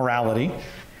of morality.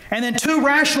 And then 2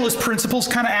 rationalist principles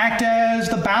kind of act as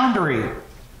the boundary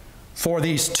for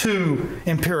these 2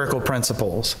 empirical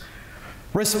principles.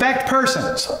 Respect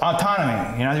persons,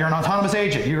 autonomy. You know, you're an autonomous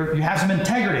agent. You have some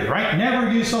integrity, right?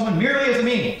 Never use someone merely as a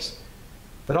means,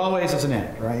 but always as an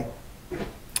end, right?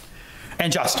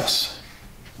 And justice.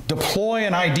 Deploy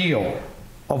an ideal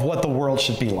of what the world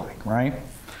should be like, right?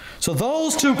 So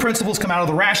those 2 principles come out of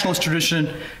the rationalist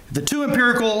tradition. The 2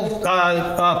 empirical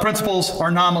principles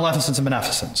are non-maleficence and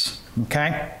beneficence,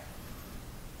 okay?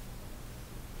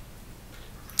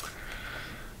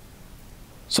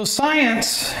 So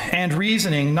science and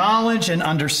reasoning, knowledge and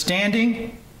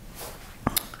understanding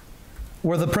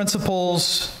were the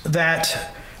principles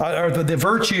that, or the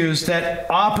virtues that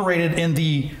operated in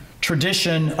the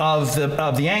tradition of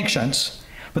the ancients.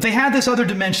 But they had this other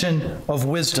dimension of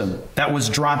wisdom that was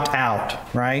dropped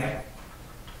out, right?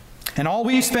 And all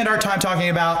we spend our time talking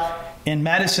about in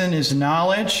medicine is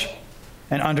knowledge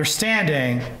and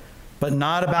understanding, but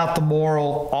not about the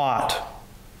moral ought,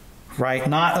 right?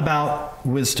 Not about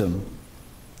wisdom.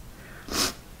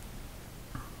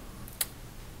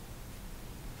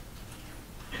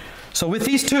 So with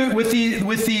these 2, with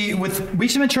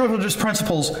Beecham and Childress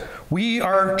principles, we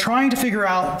are trying to figure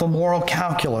out the moral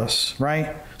calculus,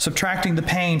 right? Subtracting the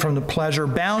pain from the pleasure,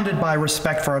 bounded by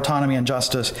respect for autonomy and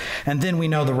justice, and then we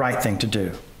know the right thing to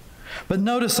do. But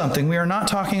notice something, we are not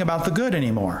talking about the good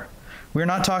anymore. We are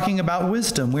not talking about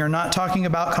wisdom. We are not talking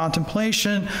about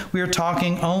contemplation. We are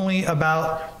talking only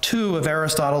about 2 of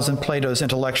Aristotle's and Plato's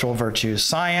intellectual virtues: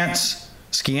 science,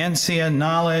 scientia,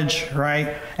 knowledge,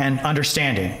 right? And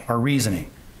understanding, or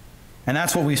reasoning. And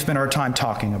that's what we spend our time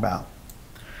talking about.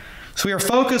 So we are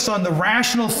focused on the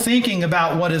rational thinking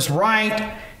about what is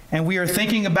right, and we are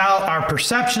thinking about our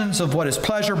perceptions of what is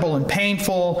pleasurable and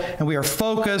painful, and we are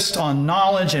focused on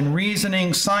knowledge and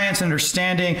reasoning, science and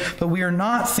understanding, but we are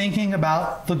not thinking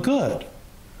about the good,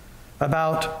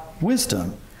 about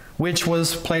wisdom, which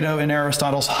was Plato and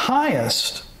Aristotle's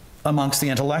highest amongst the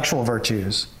intellectual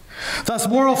virtues. Thus,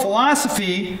 moral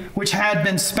philosophy, which had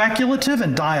been speculative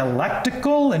and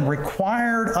dialectical and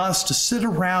required us to sit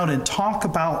around and talk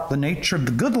about the nature of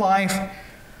the good life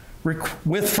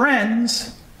with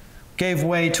friends, gave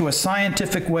way to a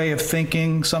scientific way of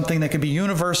thinking, something that could be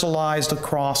universalized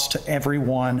across to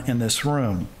everyone in this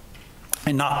room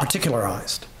and not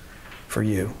particularized for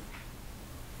you.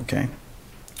 Okay?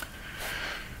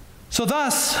 So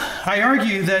thus, I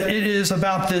argue that it is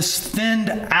about this thinned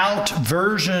out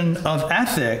version of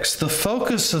ethics, the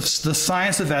focus of the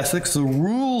science of ethics, the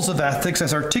rules of ethics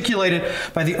as articulated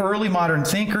by the early modern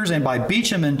thinkers and by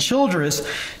Beecham and Childress,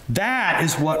 that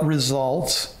is what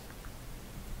results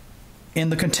in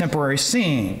the contemporary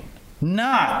scene,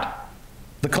 not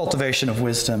the cultivation of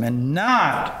wisdom and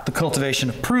not the cultivation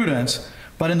of prudence,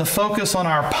 but in the focus on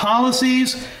our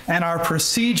policies and our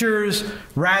procedures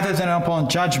rather than upon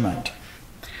judgment.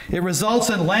 It results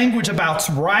in language about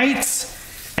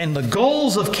rights and the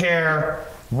goals of care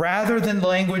rather than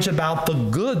language about the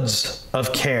goods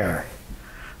of care.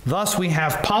 Thus, we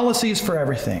have policies for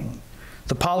everything.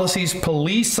 The policies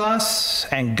police us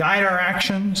and guide our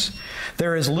actions.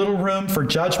 There is little room for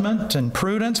judgment and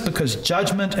prudence because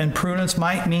judgment and prudence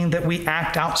might mean that we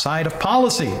act outside of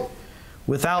policy,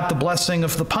 without the blessing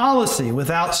of the policy,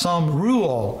 without some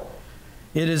rule.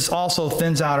 It is also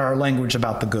thins out our language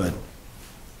about the good.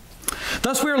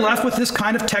 Thus, we are left with this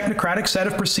kind of technocratic set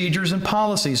of procedures and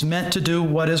policies meant to do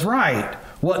what is right,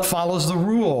 what follows the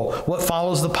rule, what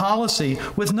follows the policy,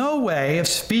 with no way of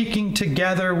speaking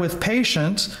together with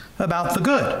patients about the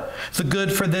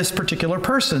good for this particular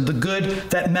person, the good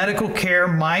that medical care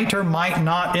might or might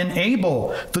not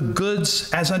enable, the goods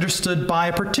as understood by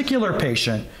a particular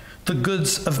patient, the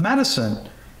goods of medicine,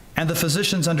 and the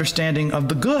physician's understanding of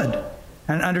the good.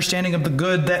 An understanding of the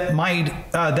good that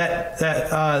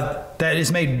that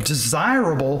is made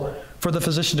desirable for the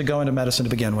physician to go into medicine to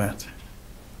begin with.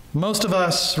 Most of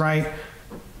us, right,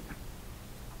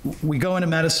 we go into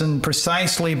medicine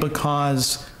precisely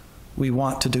because we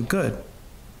want to do good,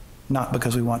 not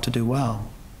because we want to do well.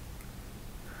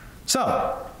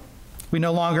 So, we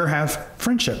no longer have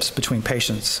friendships between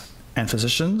patients and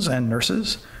physicians and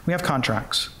nurses. We have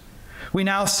contracts. We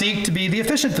now seek to be the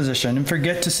efficient physician and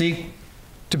forget to seek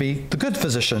to be the good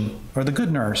physician or the good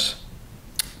nurse.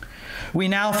 We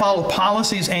now follow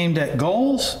policies aimed at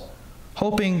goals,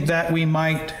 hoping that we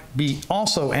might be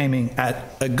also aiming at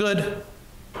a good,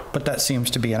 but that seems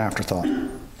to be an afterthought.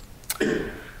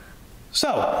 So,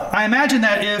 I imagine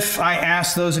that if I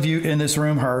ask those of you in this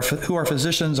room who are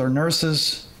physicians or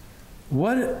nurses,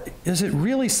 is it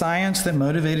really science that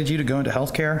motivated you to go into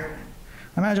healthcare?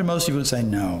 I imagine most of you would say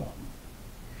no.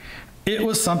 It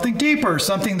was something deeper,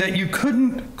 something that you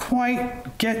couldn't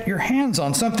quite get your hands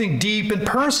on, something deep and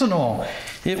personal.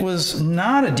 It was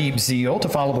not a deep zeal to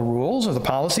follow the rules or the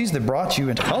policies that brought you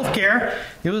into healthcare.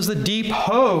 It was the deep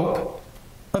hope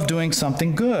of doing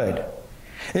something good.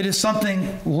 It is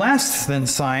something less than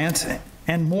science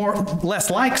and less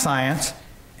like science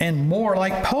and more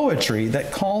like poetry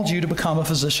that called you to become a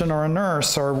physician or a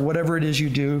nurse or whatever it is you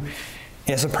do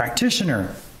as a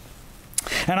practitioner.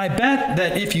 And I bet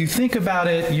that if you think about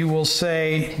it, you will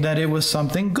say that it was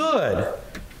something good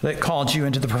that called you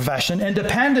into the profession,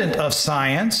 independent of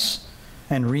science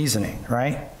and reasoning,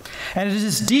 right? And it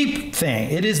is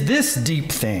this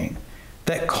deep thing,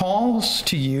 that calls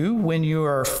to you when you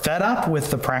are fed up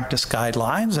with the practice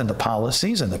guidelines and the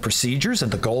policies and the procedures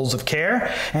and the goals of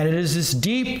care. And it is this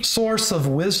deep source of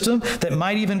wisdom that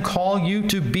might even call you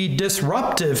to be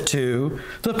disruptive to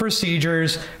the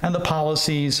procedures and the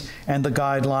policies and the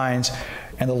guidelines.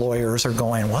 And the lawyers are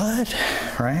going, what?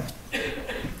 Right?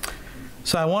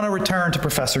 So I want to return to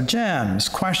Professor Jim's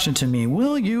question to me,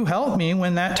 will you help me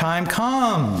when that time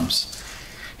comes?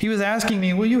 He was asking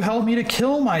me, will you help me to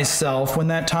kill myself when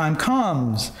that time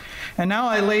comes? And now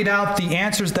I laid out the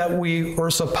answers that we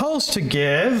were supposed to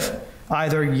give.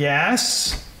 Either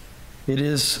yes, it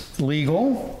is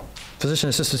legal,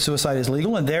 physician-assisted suicide is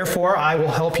legal, and therefore I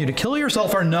will help you to kill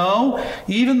yourself, or no,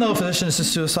 even though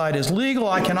physician-assisted suicide is legal,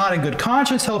 I cannot in good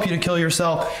conscience help you to kill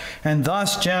yourself, and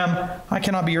thus, Jim, I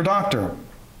cannot be your doctor.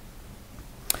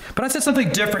 But I said something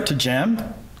different to Jim.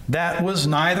 That was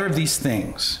neither of these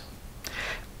things.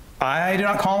 I do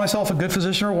not call myself a good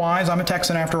physician or wise. I'm a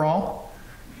Texan after all.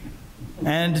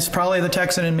 And it's probably the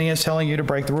Texan in me is telling you to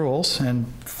break the rules and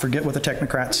forget what the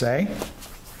technocrats say.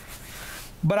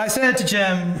 But I said to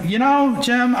Jim, you know,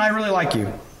 Jim, I really like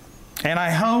you. And I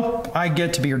hope I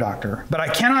get to be your doctor. But I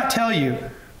cannot tell you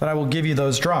that I will give you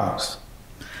those drugs.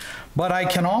 But I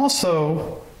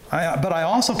also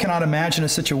cannot imagine a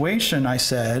situation, I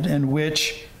said, in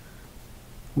which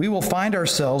we will find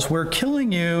ourselves where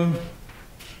killing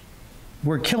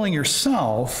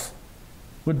yourself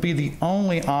would be the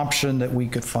only option that we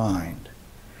could find.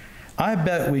 I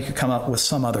bet we could come up with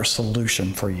some other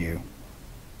solution for you.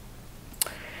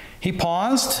 He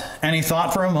paused, and he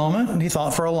thought for a moment, and he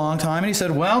thought for a long time, and he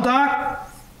said, well,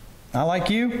 Doc, I like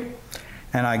you,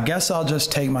 and I guess I'll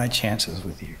just take my chances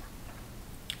with you.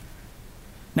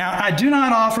 Now, I do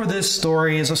not offer this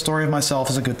story as a story of myself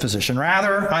as a good physician.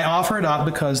 Rather, I offer it up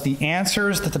because the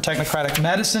answers that the technocratic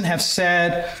medicine have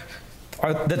said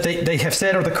that they have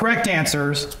said are the correct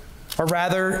answers are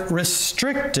rather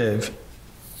restrictive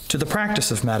to the practice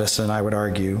of medicine, I would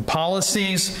argue.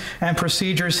 Policies and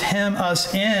procedures hem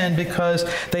us in because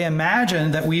they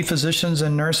imagine that we physicians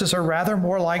and nurses are rather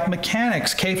more like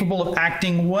mechanics, capable of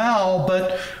acting well,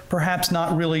 but perhaps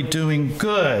not really doing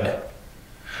good.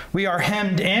 We are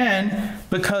hemmed in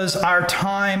because our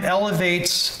time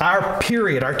elevates our time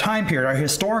period, our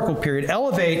historical period,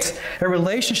 elevates a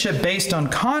relationship based on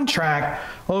contract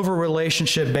over a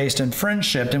relationship based on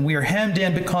friendship. And we are hemmed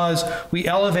in because we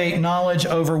elevate knowledge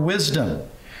over wisdom.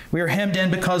 We are hemmed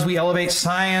in because we elevate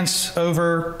science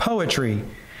over poetry.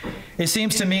 It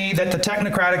seems to me that the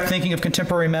technocratic thinking of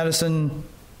contemporary medicine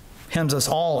hems us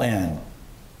all in.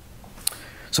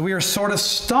 So we are sort of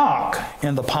stuck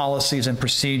in the policies and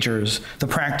procedures, the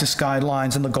practice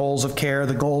guidelines and the goals of care,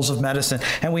 the goals of medicine,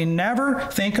 and we never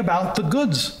think about the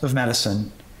goods of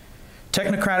medicine.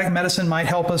 Technocratic medicine might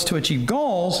help us to achieve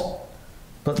goals,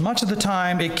 but much of the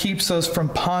time it keeps us from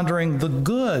pondering the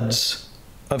goods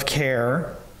of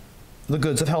care, the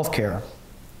goods of healthcare.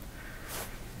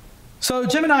 So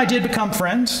Jim and I did become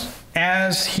friends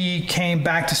as he came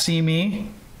back to see me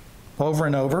over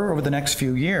and over the next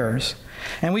few years.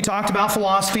 And we talked about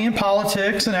philosophy and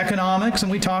politics and economics,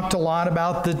 and we talked a lot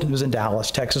about it was in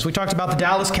Dallas, Texas. We talked about the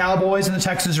Dallas Cowboys and the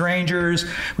Texas Rangers.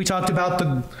 We talked about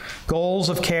the goals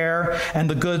of care and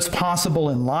the goods possible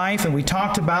in life, and we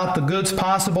talked about the goods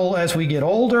possible as we get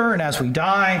older and as we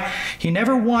die. He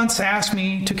never once asked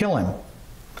me to kill him.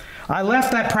 I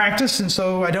left that practice, and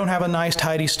so I don't have a nice,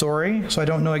 tidy story, so I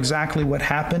don't know exactly what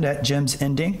happened at Jim's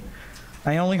ending.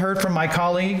 I only heard from my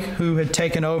colleague who had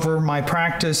taken over my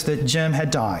practice that Jim had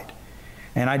died.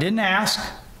 And I didn't ask,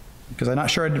 because I'm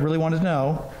not sure I really wanted to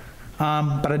know,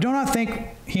 but I do not think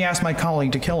he asked my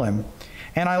colleague to kill him.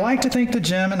 And I like to think that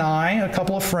Jim and I, a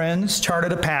couple of friends,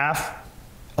 charted a path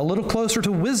a little closer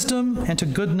to wisdom and to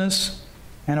goodness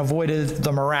and avoided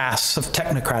the morass of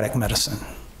technocratic medicine.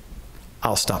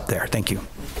 I'll stop there. Thank you.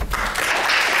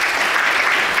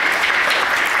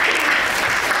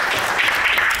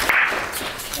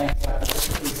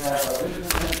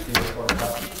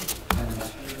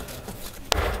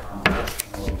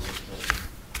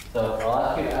 So I'll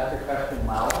ask you to ask your question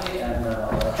loudly, and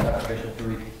I'll ask Dr. Bishop to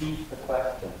repeat the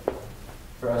question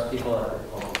for us people at the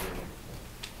table.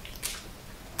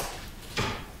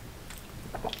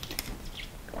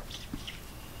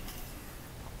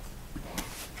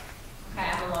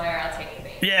 Hi, I'm a lawyer. I'll take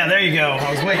it. Yeah, there you go.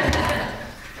 I was waiting.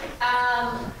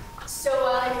 So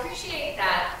I appreciate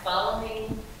that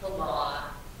following the law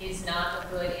is not a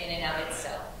good in and of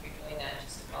itself. You're doing that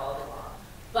just to follow the law.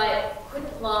 But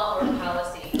couldn't law or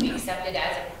policy be accepted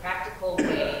as a practical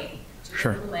way to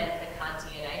implement the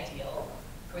Kantian ideal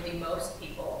for the most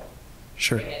people?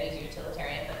 Sure. Bring it as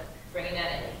utilitarian, but bringing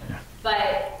that in. Yeah.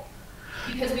 But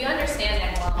because we understand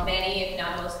that while many, if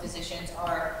not most, physicians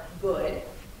are good,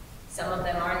 some of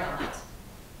them are not.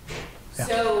 Yeah.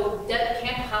 So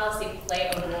can policy play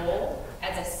a role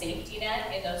as a safety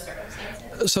net in those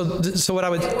circumstances? So what I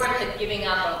would... It's worth the giving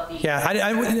up of the...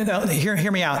 Yeah,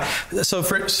 hear me out. So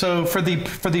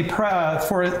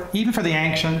even for the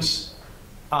ancients,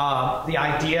 the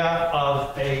idea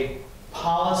of a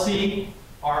policy,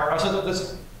 I'm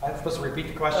supposed to repeat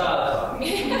the question?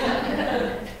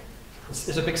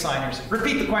 There's a big sign here.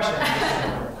 Repeat the question.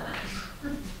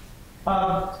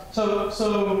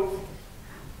 So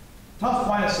Thomas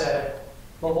Aquinas said,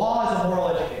 the law is a moral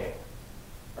educator.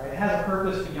 Right? It has a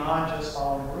purpose beyond just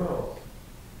following rules.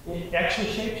 It actually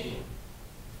shapes you.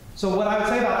 So what I would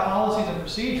say about policies and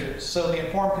procedures, so the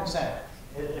informed consent,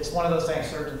 it's one of those things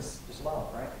surgeons just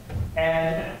love, right?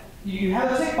 And you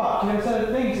have a tick box, you have a set of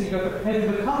things, and you go through. And if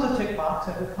it becomes a tick box,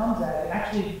 if it becomes that, it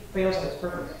actually fails at its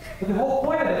purpose. But the whole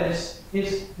point of it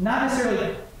is not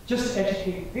necessarily just to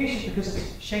educate the patient, because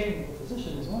it's shaping the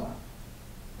physician as well.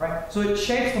 Right? So it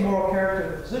shapes the moral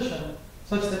character of the physician,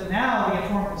 such that now the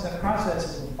informed consent process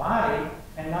is embodied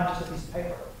and not just a piece of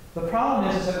paper. The problem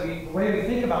is that the way we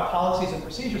think about policies and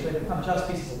procedures, they become just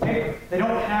pieces of paper. They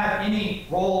don't have any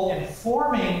role in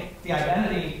forming the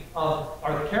identity of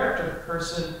or the character of the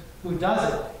person who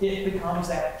does it. It becomes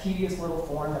that tedious little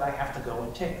form that I have to go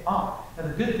and tick off. And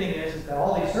the good thing is that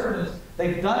all these surgeons,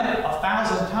 they've done it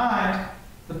 1,000 times.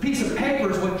 The piece of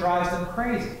paper is what drives them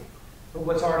crazy. But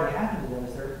what's already happened to them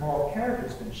is their moral character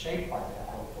has been shaped by that,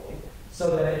 hopefully,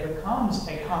 so that it becomes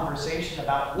a conversation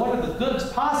about what are the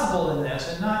goods possible in this,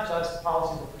 and not just the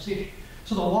policies and procedures.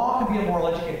 So the law can be a moral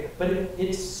educator, but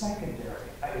it's secondary,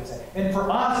 I would say. And for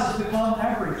us, it's become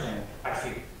everything, I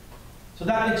feel. So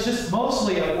that it's just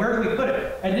mostly a where do we put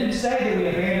it? I didn't say that we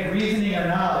abandon reasoning or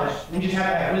knowledge, we just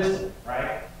have to have wisdom,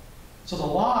 right? So the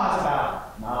law is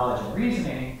about knowledge and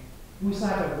reasoning, we still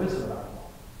have to have wisdom about the law.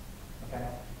 Okay?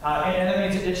 And that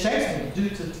means it shapes me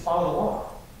to follow the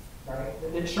law, right?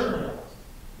 It certainly does.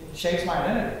 It shapes my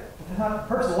identity. But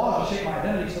first, the law will shape my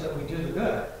identity so that we do the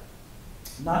good,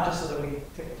 not just so that we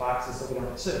tick the boxes so we don't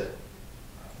get sued.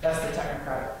 That's the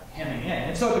technocratic hemming in.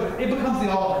 And so it becomes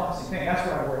the all-encompassing thing. That's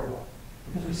what I worry about,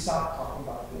 because we stop talking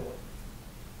about good.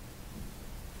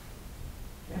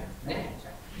 Yeah.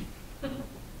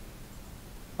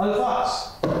 Other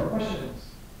thoughts? Questions?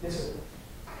 Yes, sir.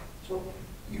 So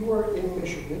you are in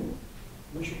Michigan.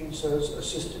 Michigan says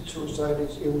assisted suicide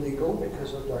is illegal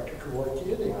because of Dr.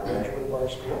 Kevorkian in graduate bar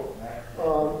school.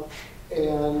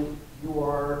 And you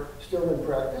are still in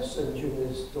practice and Jim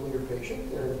is still your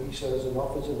patient and he says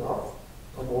enough is enough.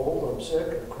 I'm old, I'm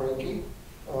sick, I'm cranky.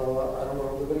 I don't want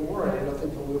to live anymore. I have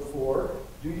nothing to live for.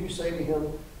 Do you say to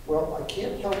him, well, I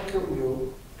can't help kill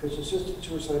you because assisted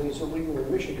suicide is illegal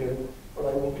in Michigan, but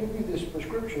I will give you this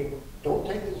prescription. Don't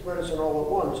take this medicine all at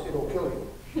once. It'll kill you.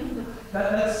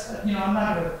 That's, you know, I'm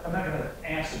not gonna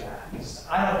answer that, because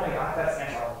I don't think that's the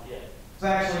answer I would give. So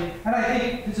actually, and I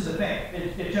think this is the thing,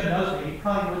 if Jim knows me, he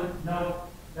probably wouldn't know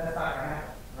that's not gonna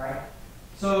happen, right?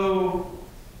 So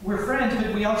we're friends,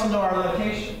 but we also know our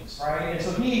limitations, right? And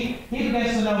so he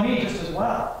begins to know me just as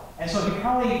well. And so he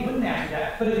probably wouldn't answer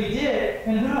that. But if he did,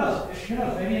 and who knows,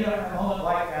 maybe in a moment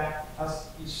like that,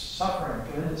 he's suffering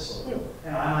tremendously.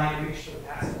 And I might reach to the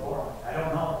passing door. I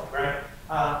don't know, right?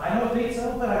 I don't think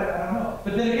so, but I don't know.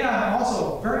 But then again, I'm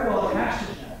also very well attached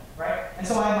to Jim, right? And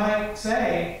so I might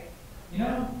say, you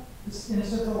know, this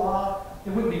innocent the law,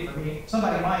 it wouldn't be for me.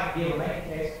 Somebody might be able to make a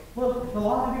case, well, the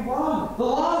law might be wrong. The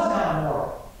law is not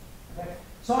immoral. Okay?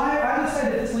 So I would say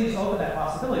that this leaves open that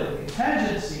possibility. The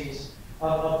contingencies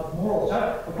of moral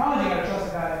judgment. But probably you got to trust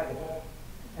the guy that you judge.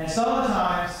 And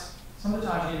sometimes you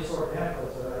need to sort of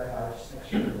input so that I just make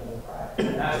sure that it's right.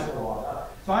 And that's what the law does.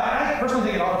 So I personally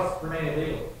think it ought to remain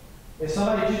illegal. If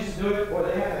somebody chooses to do it, or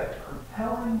they have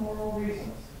compelling moral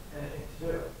reasons to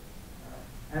do it.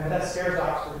 And that scares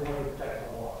doctors to really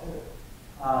protect the law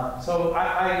too. So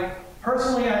I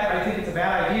personally think it's a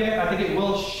bad idea. I think it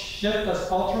will shift us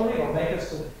culturally. It'll make us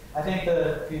to, I think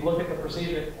if you look at the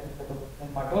procedure,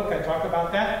 in my book, I talk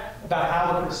about that, about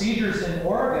how the procedures in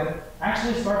Oregon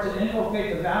actually start to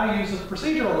inculcate the values of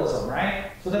proceduralism,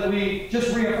 right? So that we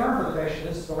just reaffirm for the patient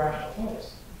this is the rational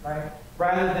choice, right?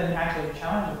 Rather than actually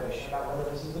challenge the patient about whether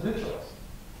this is a good choice.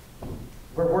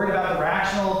 We're worried about the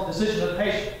rational decision of the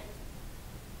patient.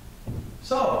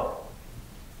 So,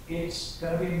 it's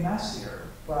going to be messier,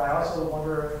 but I also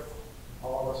wonder if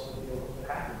all of us would be a little bit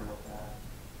happier with that.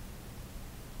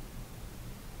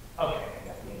 Okay, I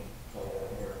got me.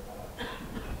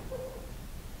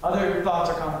 Other thoughts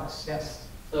or comments? Yes.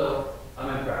 So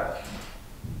I'm impressed.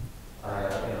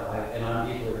 And I'm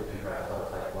deeply impressed. I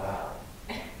was like, wow.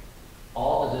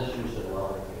 All physicians should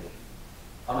love their patients.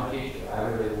 I'm a teacher. I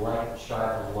really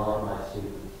strive to love my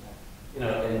students. You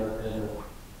know, in the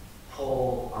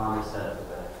whole honest sense of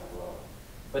that kind of love.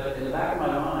 But in the back of my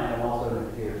mind, I'm also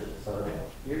in tears. So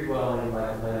you're dwelling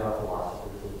like complaining about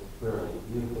philosophers is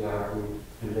brilliant, beautifully argued,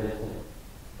 convincing.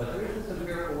 But there is this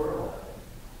empirical world out there.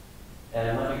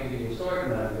 And let me give you a story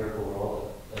from that empirical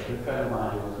world. A good friend of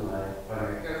mine who was my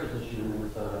primary care physician in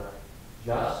Minnesota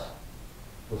just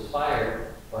was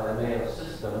fired by the Mayo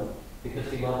system because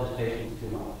he loved his patients too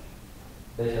much.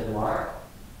 They said, Mark,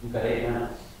 you've got 8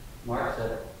 minutes. Mark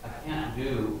said, I can't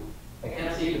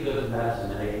see the good of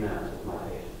medicine in 8 minutes with my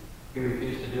patient. He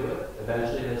refused to do it.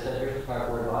 Eventually they said, here's a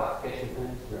cardboard box, patient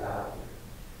things, you're out of here.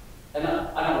 And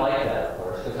I don't like that, of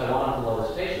course, because I want him to love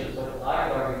his patients, but I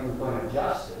could argue from the point of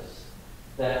justice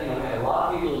that, you know, we have a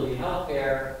lot of people who need health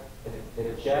care.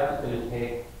 If Jeff is going to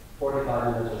take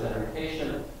 45 minutes with every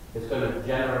patient, it's going to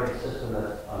generate a system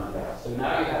that's unjust. So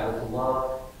now you have this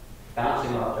love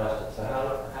bouncing off justice. So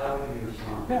how would you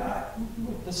respond? Yeah,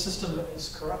 the system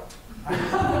is corrupt.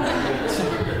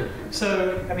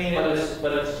 So, I mean... But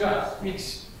it's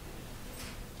just.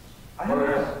 I don't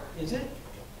know. Is it?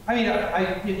 I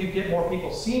mean, you get more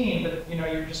people seen, but, you know,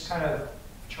 you're just kind of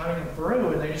churning them through,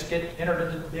 and they just get entered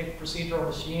into the big procedural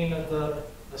machine of the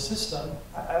system.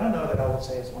 I don't know that I would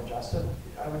say it's more just.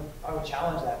 I would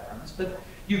challenge that premise. But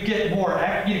you get more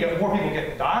people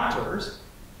getting doctors.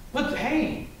 But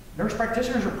hey, nurse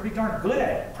practitioners are pretty darn good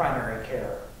at primary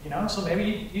care, you know. So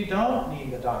maybe you don't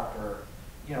need a doctor.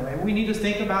 You know, maybe we need to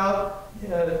think about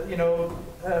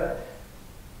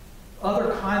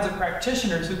other kinds of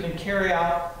practitioners who can carry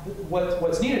out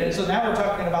what's needed. And so now we're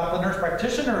talking about the nurse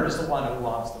practitioner is the one who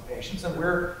loves the patients, and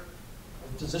the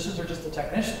physicians are just the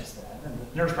technicians then. And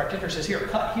the nurse practitioner says, here,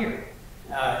 cut here.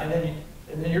 And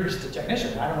then you're just a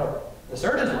technician. I don't know if the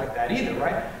surgeon's like that either,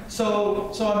 right?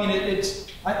 So I mean,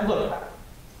 look,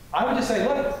 I would just say,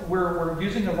 look, we're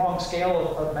using the wrong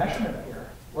scale of measurement here.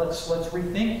 Let's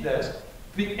rethink this.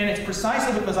 And it's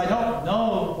precisely because I don't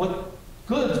know what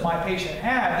goods my patient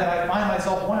had that I find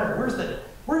myself wondering,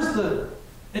 where's the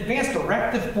advanced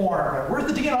directive form? Where's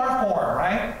the DNR form,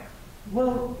 right?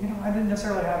 Well, you know, I didn't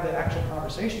necessarily have the actual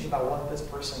conversations about what this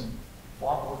person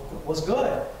thought was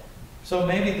good. So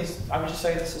maybe I would just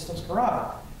say the system's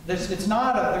corrupt. There's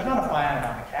not a finite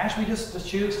amount of cash. We just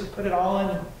choose to put it all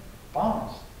in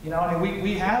bonds. You know, I mean,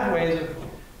 we have ways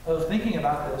of thinking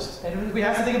about this, and we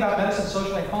have to think about medicine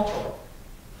socially and culturally.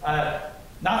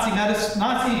 Nazi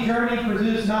Germany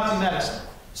produced Nazi medicine.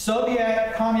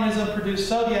 Soviet communism produced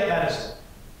Soviet medicine.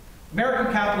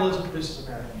 American capitalism produces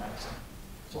American medicine.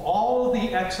 So all of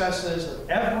the excesses of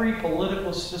every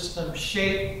political system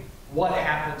shape what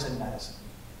happens in medicine.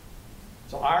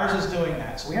 So ours is doing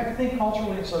that. So we have to think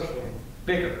culturally and socially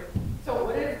bigger. So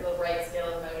what is the right scale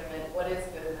of measurement? What is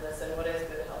good medicine? What is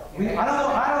good healthcare?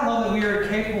 I don't know that we are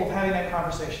capable of having that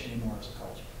conversation anymore as a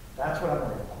culture. That's what I'm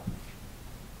worried about.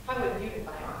 How would you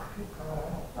define it?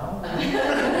 No. He's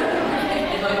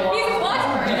a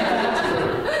philosopher.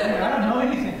 I don't know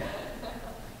anything.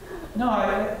 No,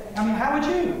 I mean, how would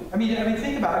you? I mean,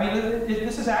 think about it. I mean,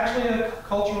 this is actually a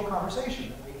cultural conversation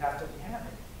that we have to be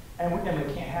having. And we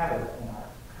can't have it in our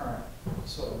current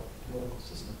sort of political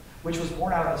system, which was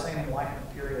born out of the same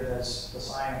Enlightenment period as the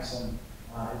science, and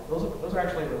those are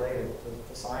actually related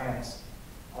to science.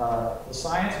 The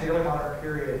science of the early modern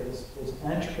period is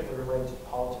intricately related to the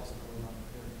politics of the early modern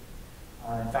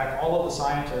period. In fact, all of the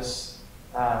scientists,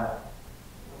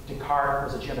 Descartes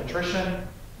was a geometrician,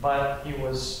 but he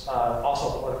was also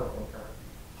a political thinker.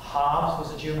 Hobbes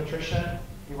was a geometrician.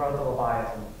 He wrote the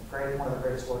Leviathan, one of the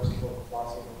greatest works of political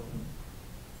philosophy ever written.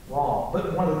 Wrong,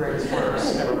 but one of the greatest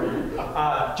works ever written.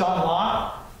 John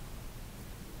Locke,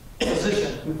 a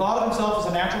physician who thought of himself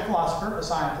as a natural philosopher, a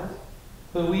scientist,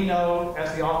 who we know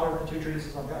as the author of the 2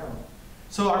 treatises on government.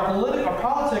 So our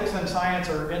politics and science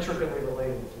are intricately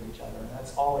related to each other, and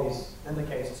that's always been the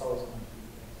case. It's always going to be the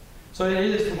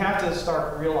case. So we have to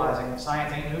start realizing that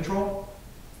science ain't neutral,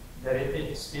 that it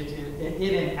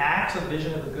enacts a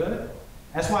vision of the good.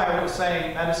 That's why I was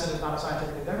saying medicine is not a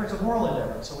scientific endeavor, it's a moral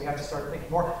endeavor. So we have to start thinking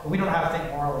more, and we don't know how to think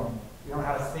morally anymore. We don't know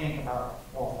how to think about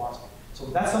moral philosophy. So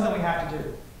that's something we have to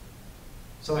do.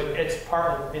 So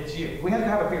it's you. We have to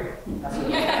have a beer. That's what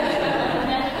it is.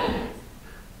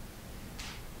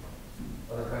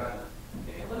 Other questions?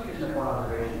 Let me just make one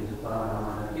observation.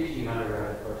 I'm teaching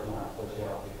undergraduate person on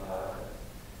sociology and bioethics.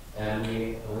 And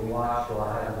we watched, well,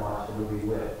 I haven't watched the movie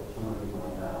Whip, which some of you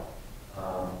might know.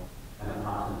 And it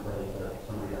contemplates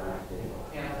somebody dying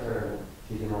of cancer, and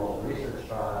she's enrolled in a research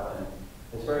trial, and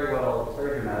it's very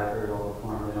dramatic, very well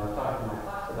performed. And I was talking to my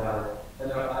class about it,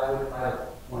 and I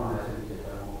one of my students,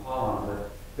 I won't call on,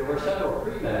 but there were several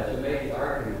pre-meds who made the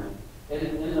argument in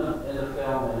the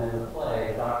film and in the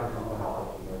play, the doctors don't know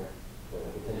how to work with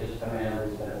it. They just come in,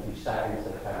 they spend a few seconds,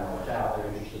 they kind of watch out, they're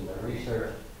interested in their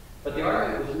research. But the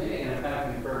argument was made, and it kind of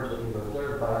confirms what we've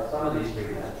observed by some of these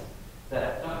pre-meds,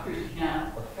 that doctors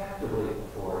can't effectively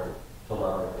afford to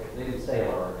love their patients. They didn't say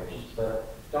love their patients,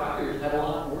 but doctors have a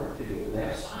lot of work to do, and they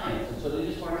have science, and so they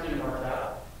just weren't getting worked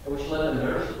out, which led to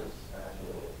nurses,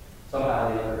 actually. Somehow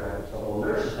the undergraduates thought, well,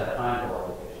 nurses have time for love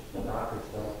their patients, but doctors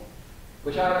don't.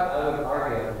 Which I would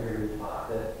argue after hearing you talk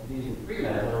that these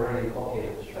pre-meds are already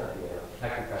inculcated this idea of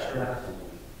technocratic medicine.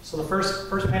 So the first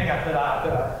painting I put out,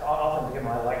 I often begin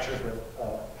my lectures with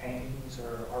paintings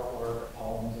or artwork or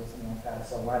poems or something like that.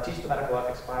 So when I teach the medical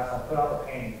ethics class, I put out the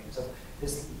painting.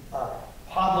 It's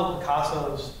Pablo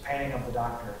Picasso's painting of the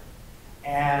doctor.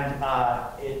 And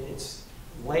it's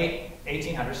late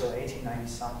 1800s, so 1890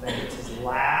 something. It's his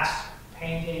last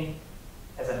painting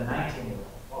as a 19-year-old.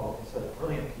 Oh, it's a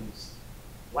brilliant piece.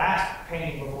 Last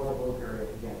painting before the blue period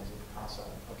begins with Picasso,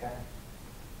 okay?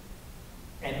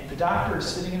 And the doctor is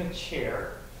sitting in a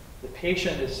chair. The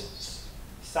patient is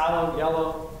sallow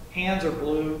yellow, hands are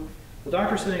blue. The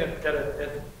doctor's sitting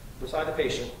beside the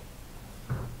patient,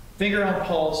 finger on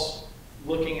pulse,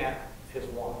 looking at his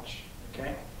watch,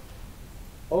 okay?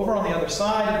 Over on the other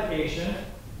side of the patient,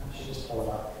 I should just pull it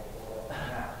up.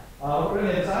 Over on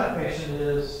the other side of the patient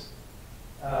is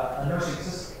a nursing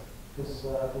assistant, because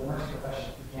the nursing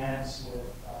profession begins with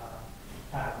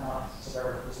habit.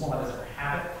 So this woman is her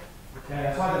habit. Okay,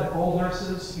 that's why the old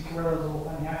nurses, you can wear those little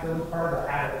things after those part of the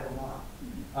habit of the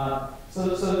month.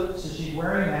 So she's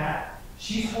wearing that.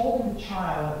 She's holding the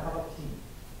child in a cup of tea.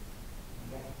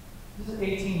 Okay? This is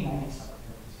 1890 something,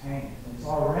 this painting. And it's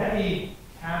already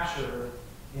captured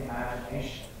the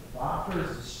imagination. The doctor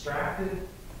is distracted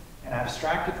and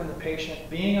abstracted from the patient,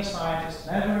 being a scientist,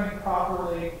 measuring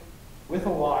properly with a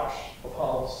watch, a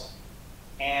pulse,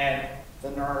 and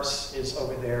the nurse is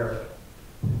over there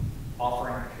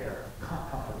offering care,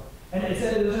 comfort. And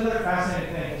there's another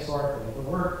fascinating thing historically. The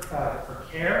word for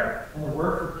care and the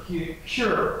word for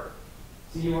cure,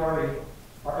 see, are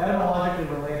etymologically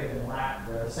related in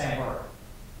Latin. They're the same word.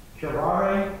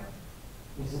 Curare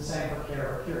is the same for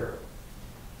care or cure.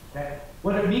 Okay?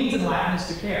 What it means in Latin is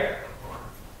to care.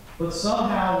 But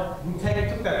somehow we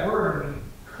took that word and we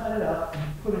cut it up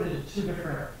and put it into two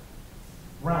different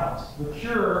realms. The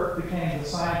cure became the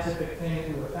scientific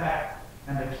thing to effect,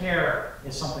 and the care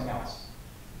is something else.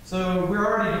 So we're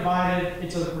already divided.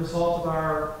 It's a result of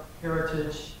our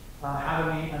heritage, how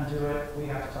do we undo it? We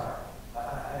have to talk.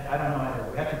 I don't know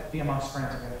either. We have to be amongst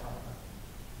friends and we have to talk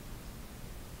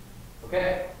about it.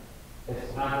 Okay.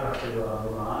 It's time for us to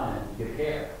move on and give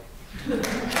care.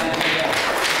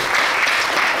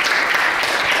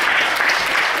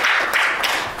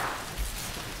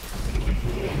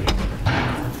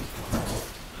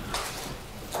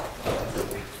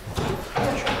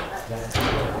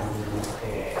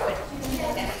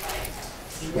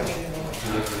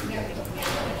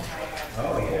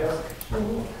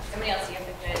 Somebody else, you have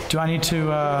to. Do I need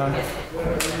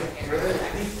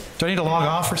to log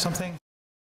off or something?